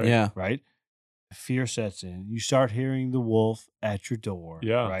paycheck, Right. Yeah. right? Fear sets in. You start hearing the wolf at your door.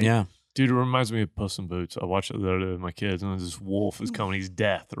 Yeah. Right. Yeah. Dude, it reminds me of Puss in Boots. I watched it the other day with my kids, and this wolf is coming. He's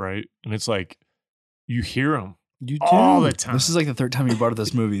death, right? And it's like you hear him You do. all the time. This is like the third time you brought up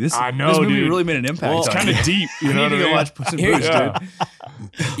this movie. This I know, this movie dude. really made an impact. Well, it's on kind me. of deep. You I know need to what I go mean? watch Puss in Here- Boots, Yeah.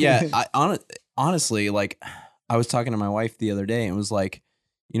 dude. Yeah. Honestly, like I was talking to my wife the other day and was like,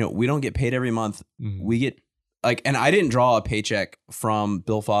 we don't get paid every month. Mhm. We get like, and I didn't draw a paycheck from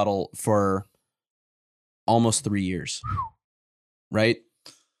Bill Fodl for almost 3 years. Right.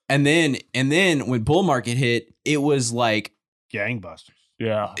 And then when bull market hit, it was like Gangbusters.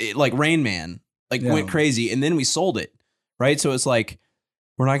 Yeah. like Rain Man, like Yeah. went crazy. And then we sold it. Right. So it's like,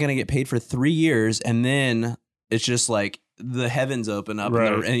 we're not going to get paid for 3 years. And then it's just like the heavens open up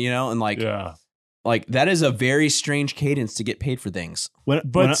Right. and like, Yeah. like that is a very strange cadence to get paid for things.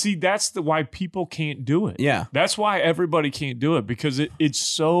 But see, that's why people can't do it. Yeah. That's why everybody can't do it because it's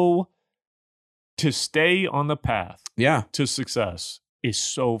so to stay on the path Yeah. to success is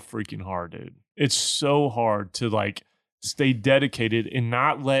so freaking hard, dude. It's so hard to like stay dedicated and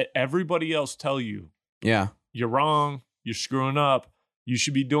not let everybody else tell you Yeah. you're wrong, you're screwing up, you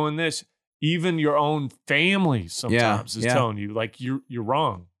should be doing this. Even your own family sometimes is yeah. telling you like you're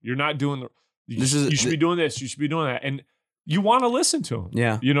wrong. You're not doing the you should be doing this, you should be doing that. And you want to listen to them.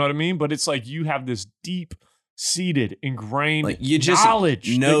 Yeah. You know what I mean? But it's like you have this deep seated, ingrained Like you just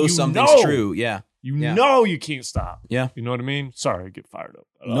knowledge know that you something's know. true. Yeah. You Yeah. know you can't stop. Yeah. You know what I mean? Sorry, I get fired up.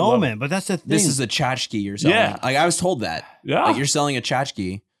 I No, love man, but that's the thing. This is a tchotchke you're selling. Yeah. Like I was told that. it. Yeah. Like you're selling a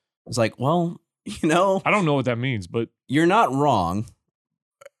tchotchke. It's like, well, I don't know what that means, but you're not wrong.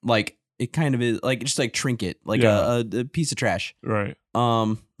 Like it kind of is like just like trinket, like Yeah. a piece of trash. right.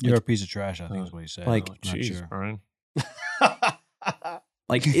 You're a piece of trash, I think is what he said. like, I'm not Jeez, sure. Brian.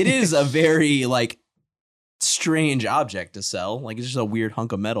 Like it is a very like strange object to sell. Like it's just a weird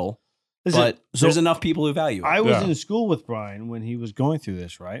hunk of metal. Listen, But so there's enough people who value it. I was Yeah. in school with Brian when he was going through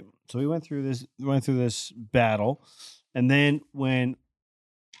this, right? So we went through this battle, and then when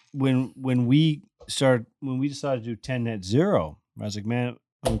we decided to do 10 net zero, I was like, man,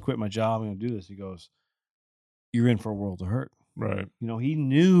 I'm gonna quit my job. I'm gonna do this. He goes, you're in for a world of hurt. Right. You know, he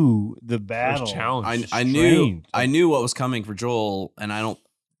knew the battle. challenge. I Strained. knew what was coming for Joel, and I don't.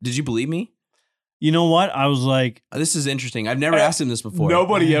 Did you believe me? You know what? I was like, This is interesting. I've never asked him this before.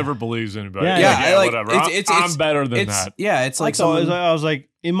 Nobody ever believes anybody. Yeah, Like, yeah, I like- whatever. it's- I'm better than It's that. yeah. It's like so someone. I was like,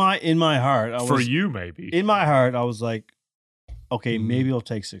 in my heart, I was For you, maybe. in my heart, I was like, okay, Mhm. maybe it'll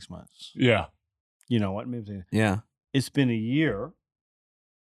take 6 months. Yeah. You know what? Maybe yeah. it's been a year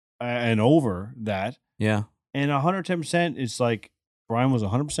and over that, Yeah. and 110%. It's like Brian was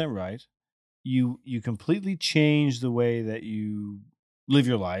 100% right. You completely changed the way that you live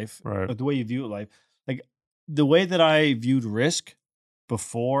your life, Right. or the way you view life. Like the way that I viewed risk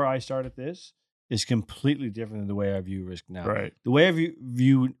before I started this is completely different than the way I view risk now. Right. The way I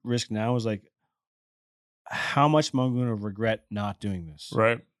view risk now is like, how much am I going to regret not doing this?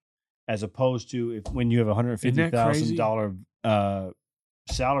 Right. As opposed to when you have $150,000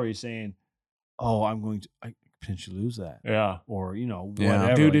 salary, saying, "Oh, I'm going to I potentially lose that," Yeah. or Yeah.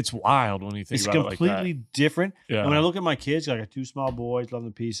 whatever. Dude, Like, it's wild when you think it's about it like completely different. that. Yeah. And when I look at my kids, I got two small boys, love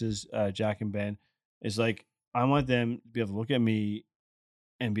them to pieces, Jack and Ben. It's like I want them to be able to look at me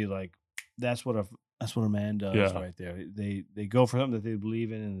and be like, "That's what a man does Yeah. right there." They go for something that they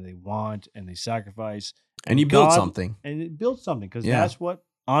believe in and they want and they sacrifice And you build God- something. and it builds something because Yeah. that's what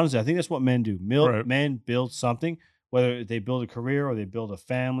honestly I think that's what men do. Right. Men build something, whether they build a career or they build a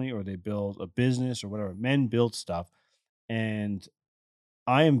family or they build a business or whatever. Men build stuff, and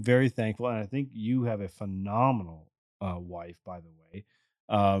I am very thankful. And I think you have a phenomenal wife, by the way.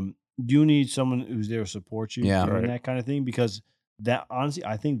 You need someone who's there to support you Yeah. doing Right. that kind of thing because that honestly,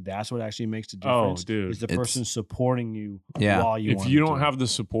 I think that's what actually makes the Oh, difference. dude. Is the It's- person supporting you Yeah. while you If want you them don't to. have the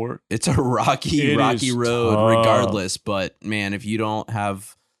support, It's a rocky It rocky is road tough. regardless, but man, if you don't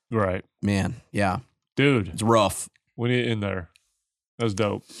have right, man, yeah, dude, it's rough. we need it in there. That's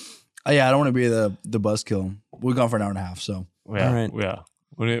dope. Oh, yeah, I don't want to be the buzzkill. We've gone for an hour and a half, so Yeah, All right. yeah.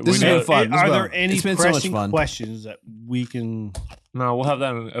 We need, This we has need been fun. This Are is there fun. any It's been so much pressing fun. questions that we can? No, we'll have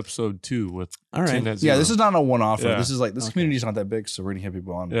that in episode 2 with All right. 10 Net yeah, Zero. this is not a one-off. Yeah. This is like this Okay. community's not that big, so we're gonna have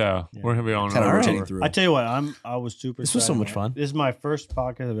people on. Yeah, Yeah. we're gonna be on kind of and rotating over. through. I tell you what, I was super. This was so excited, much man. fun. This is my first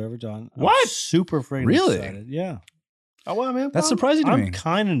podcast I've ever done. I'm What? super freaking Really? excited. Yeah. Oh well, man. That's surprising to I'm me.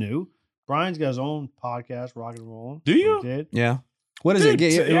 kind of new. Brian's got his own podcast, Rock and Roll. Do you? He did. Yeah. What is Dude,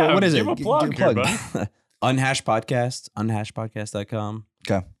 it? yeah, What is give it? a plug here, buddy. Unhashed podcast, unhashedpodcast.com.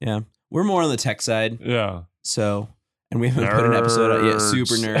 Okay. Yeah. We're more on the tech side. Yeah. So, and we haven't put an episode out yet.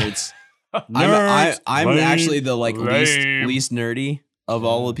 Super Nerds. nerds. Nerds. I'm Lame. actually the Lame. least nerdy of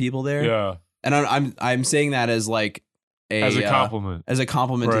all the people there. Yeah. And I'm saying that as like As a compliment. as a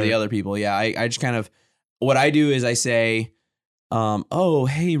compliment to Right. the other people. Yeah. I just kind of what I do is I say, oh,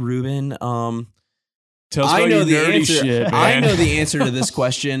 hey Ruben, Tell us I about know your the nerdy answer. shit, I man. know the answer to this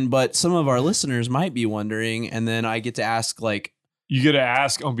question, but some of our listeners might be wondering, and then I get to ask like You get to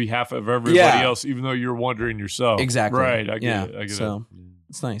ask on behalf of everybody Yeah. else, even though you're wondering yourself. exactly. Right. I get yeah. it. I get so it.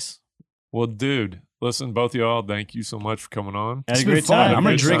 it's nice. Well, dude, listen, both of y'all, thank you so much for coming on. Had It's a been great fun. time. I'm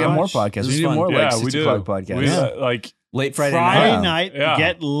gonna Good drink time. on more podcasts. This We is need fun. more Yeah, like we 6 do. o'clock podcasts. We, Yeah. like, Late Friday Friday night. night, Yeah.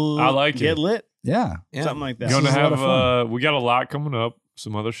 get I like get it. lit, Yeah. Yeah. something like that. going to is a lot have, of fun. we got a lot coming up,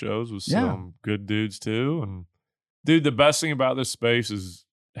 some other shows with Yeah. some good dudes too. And dude, the best thing about this space is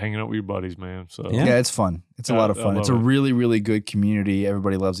hanging out with your buddies, man. So, Yeah. Yeah, it's fun. It's a Yeah, lot of I fun. It's a love it. really, really good community.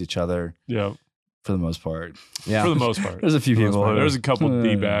 Everybody loves each other yeah, for the most part. Yeah. for the most part. There's a few For the most people. part. who- There's a couple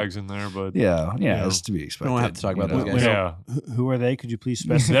D-bags in there, but Yeah, you know, that's to be expected. have to talk about you those know. guys. yeah. Who are they? Could you please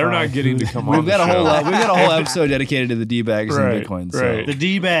specify? They're not getting to come on We've got the a whole show. we've got a whole episode dedicated to the D bags Right, and Bitcoin. So. right. the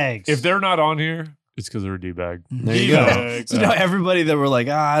D bags. If they're not on here, it's because they're a D-bag. There you go. D-bags. So now everybody that were like,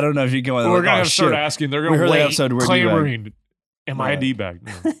 I don't know if you can go on. We're like, gonna oh, have to start shit. asking. They're We gonna heard the wait, episode, we're clamoring. Am I a Right. D-bag?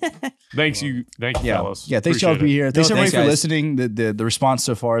 No. Thank you, Yeah, fellas. yeah. Thanks y'all Appreciate for being it. here. Thanks No, everybody thanks, for guys. listening. The response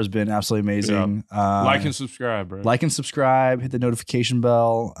so far has been absolutely amazing. Like and subscribe, bro. like and subscribe. Hit the notification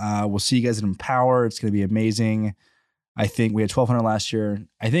bell. We'll see you guys at Empower. It's going to be amazing. I think we had 1,200 last year.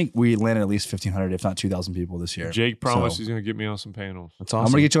 I think we landed at least 1,500, if not 2,000 people this year. Jake promised So- he's gonna get me on some panels. That's I'm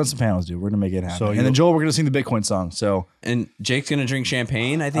awesome. gonna get you on some panels, dude. We're gonna make it happen. So and then you'll- Joel, we're gonna sing the Bitcoin song. So And Jake's gonna drink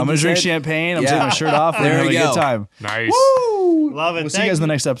champagne. I think I'm gonna he drink said. champagne. I'm Yeah. taking my shirt off. We're There gonna have we a good go. time. Nice. Woo! Love it. We'll see you Thank guys in the you.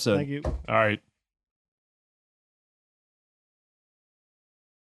 next episode. Thank you. All right.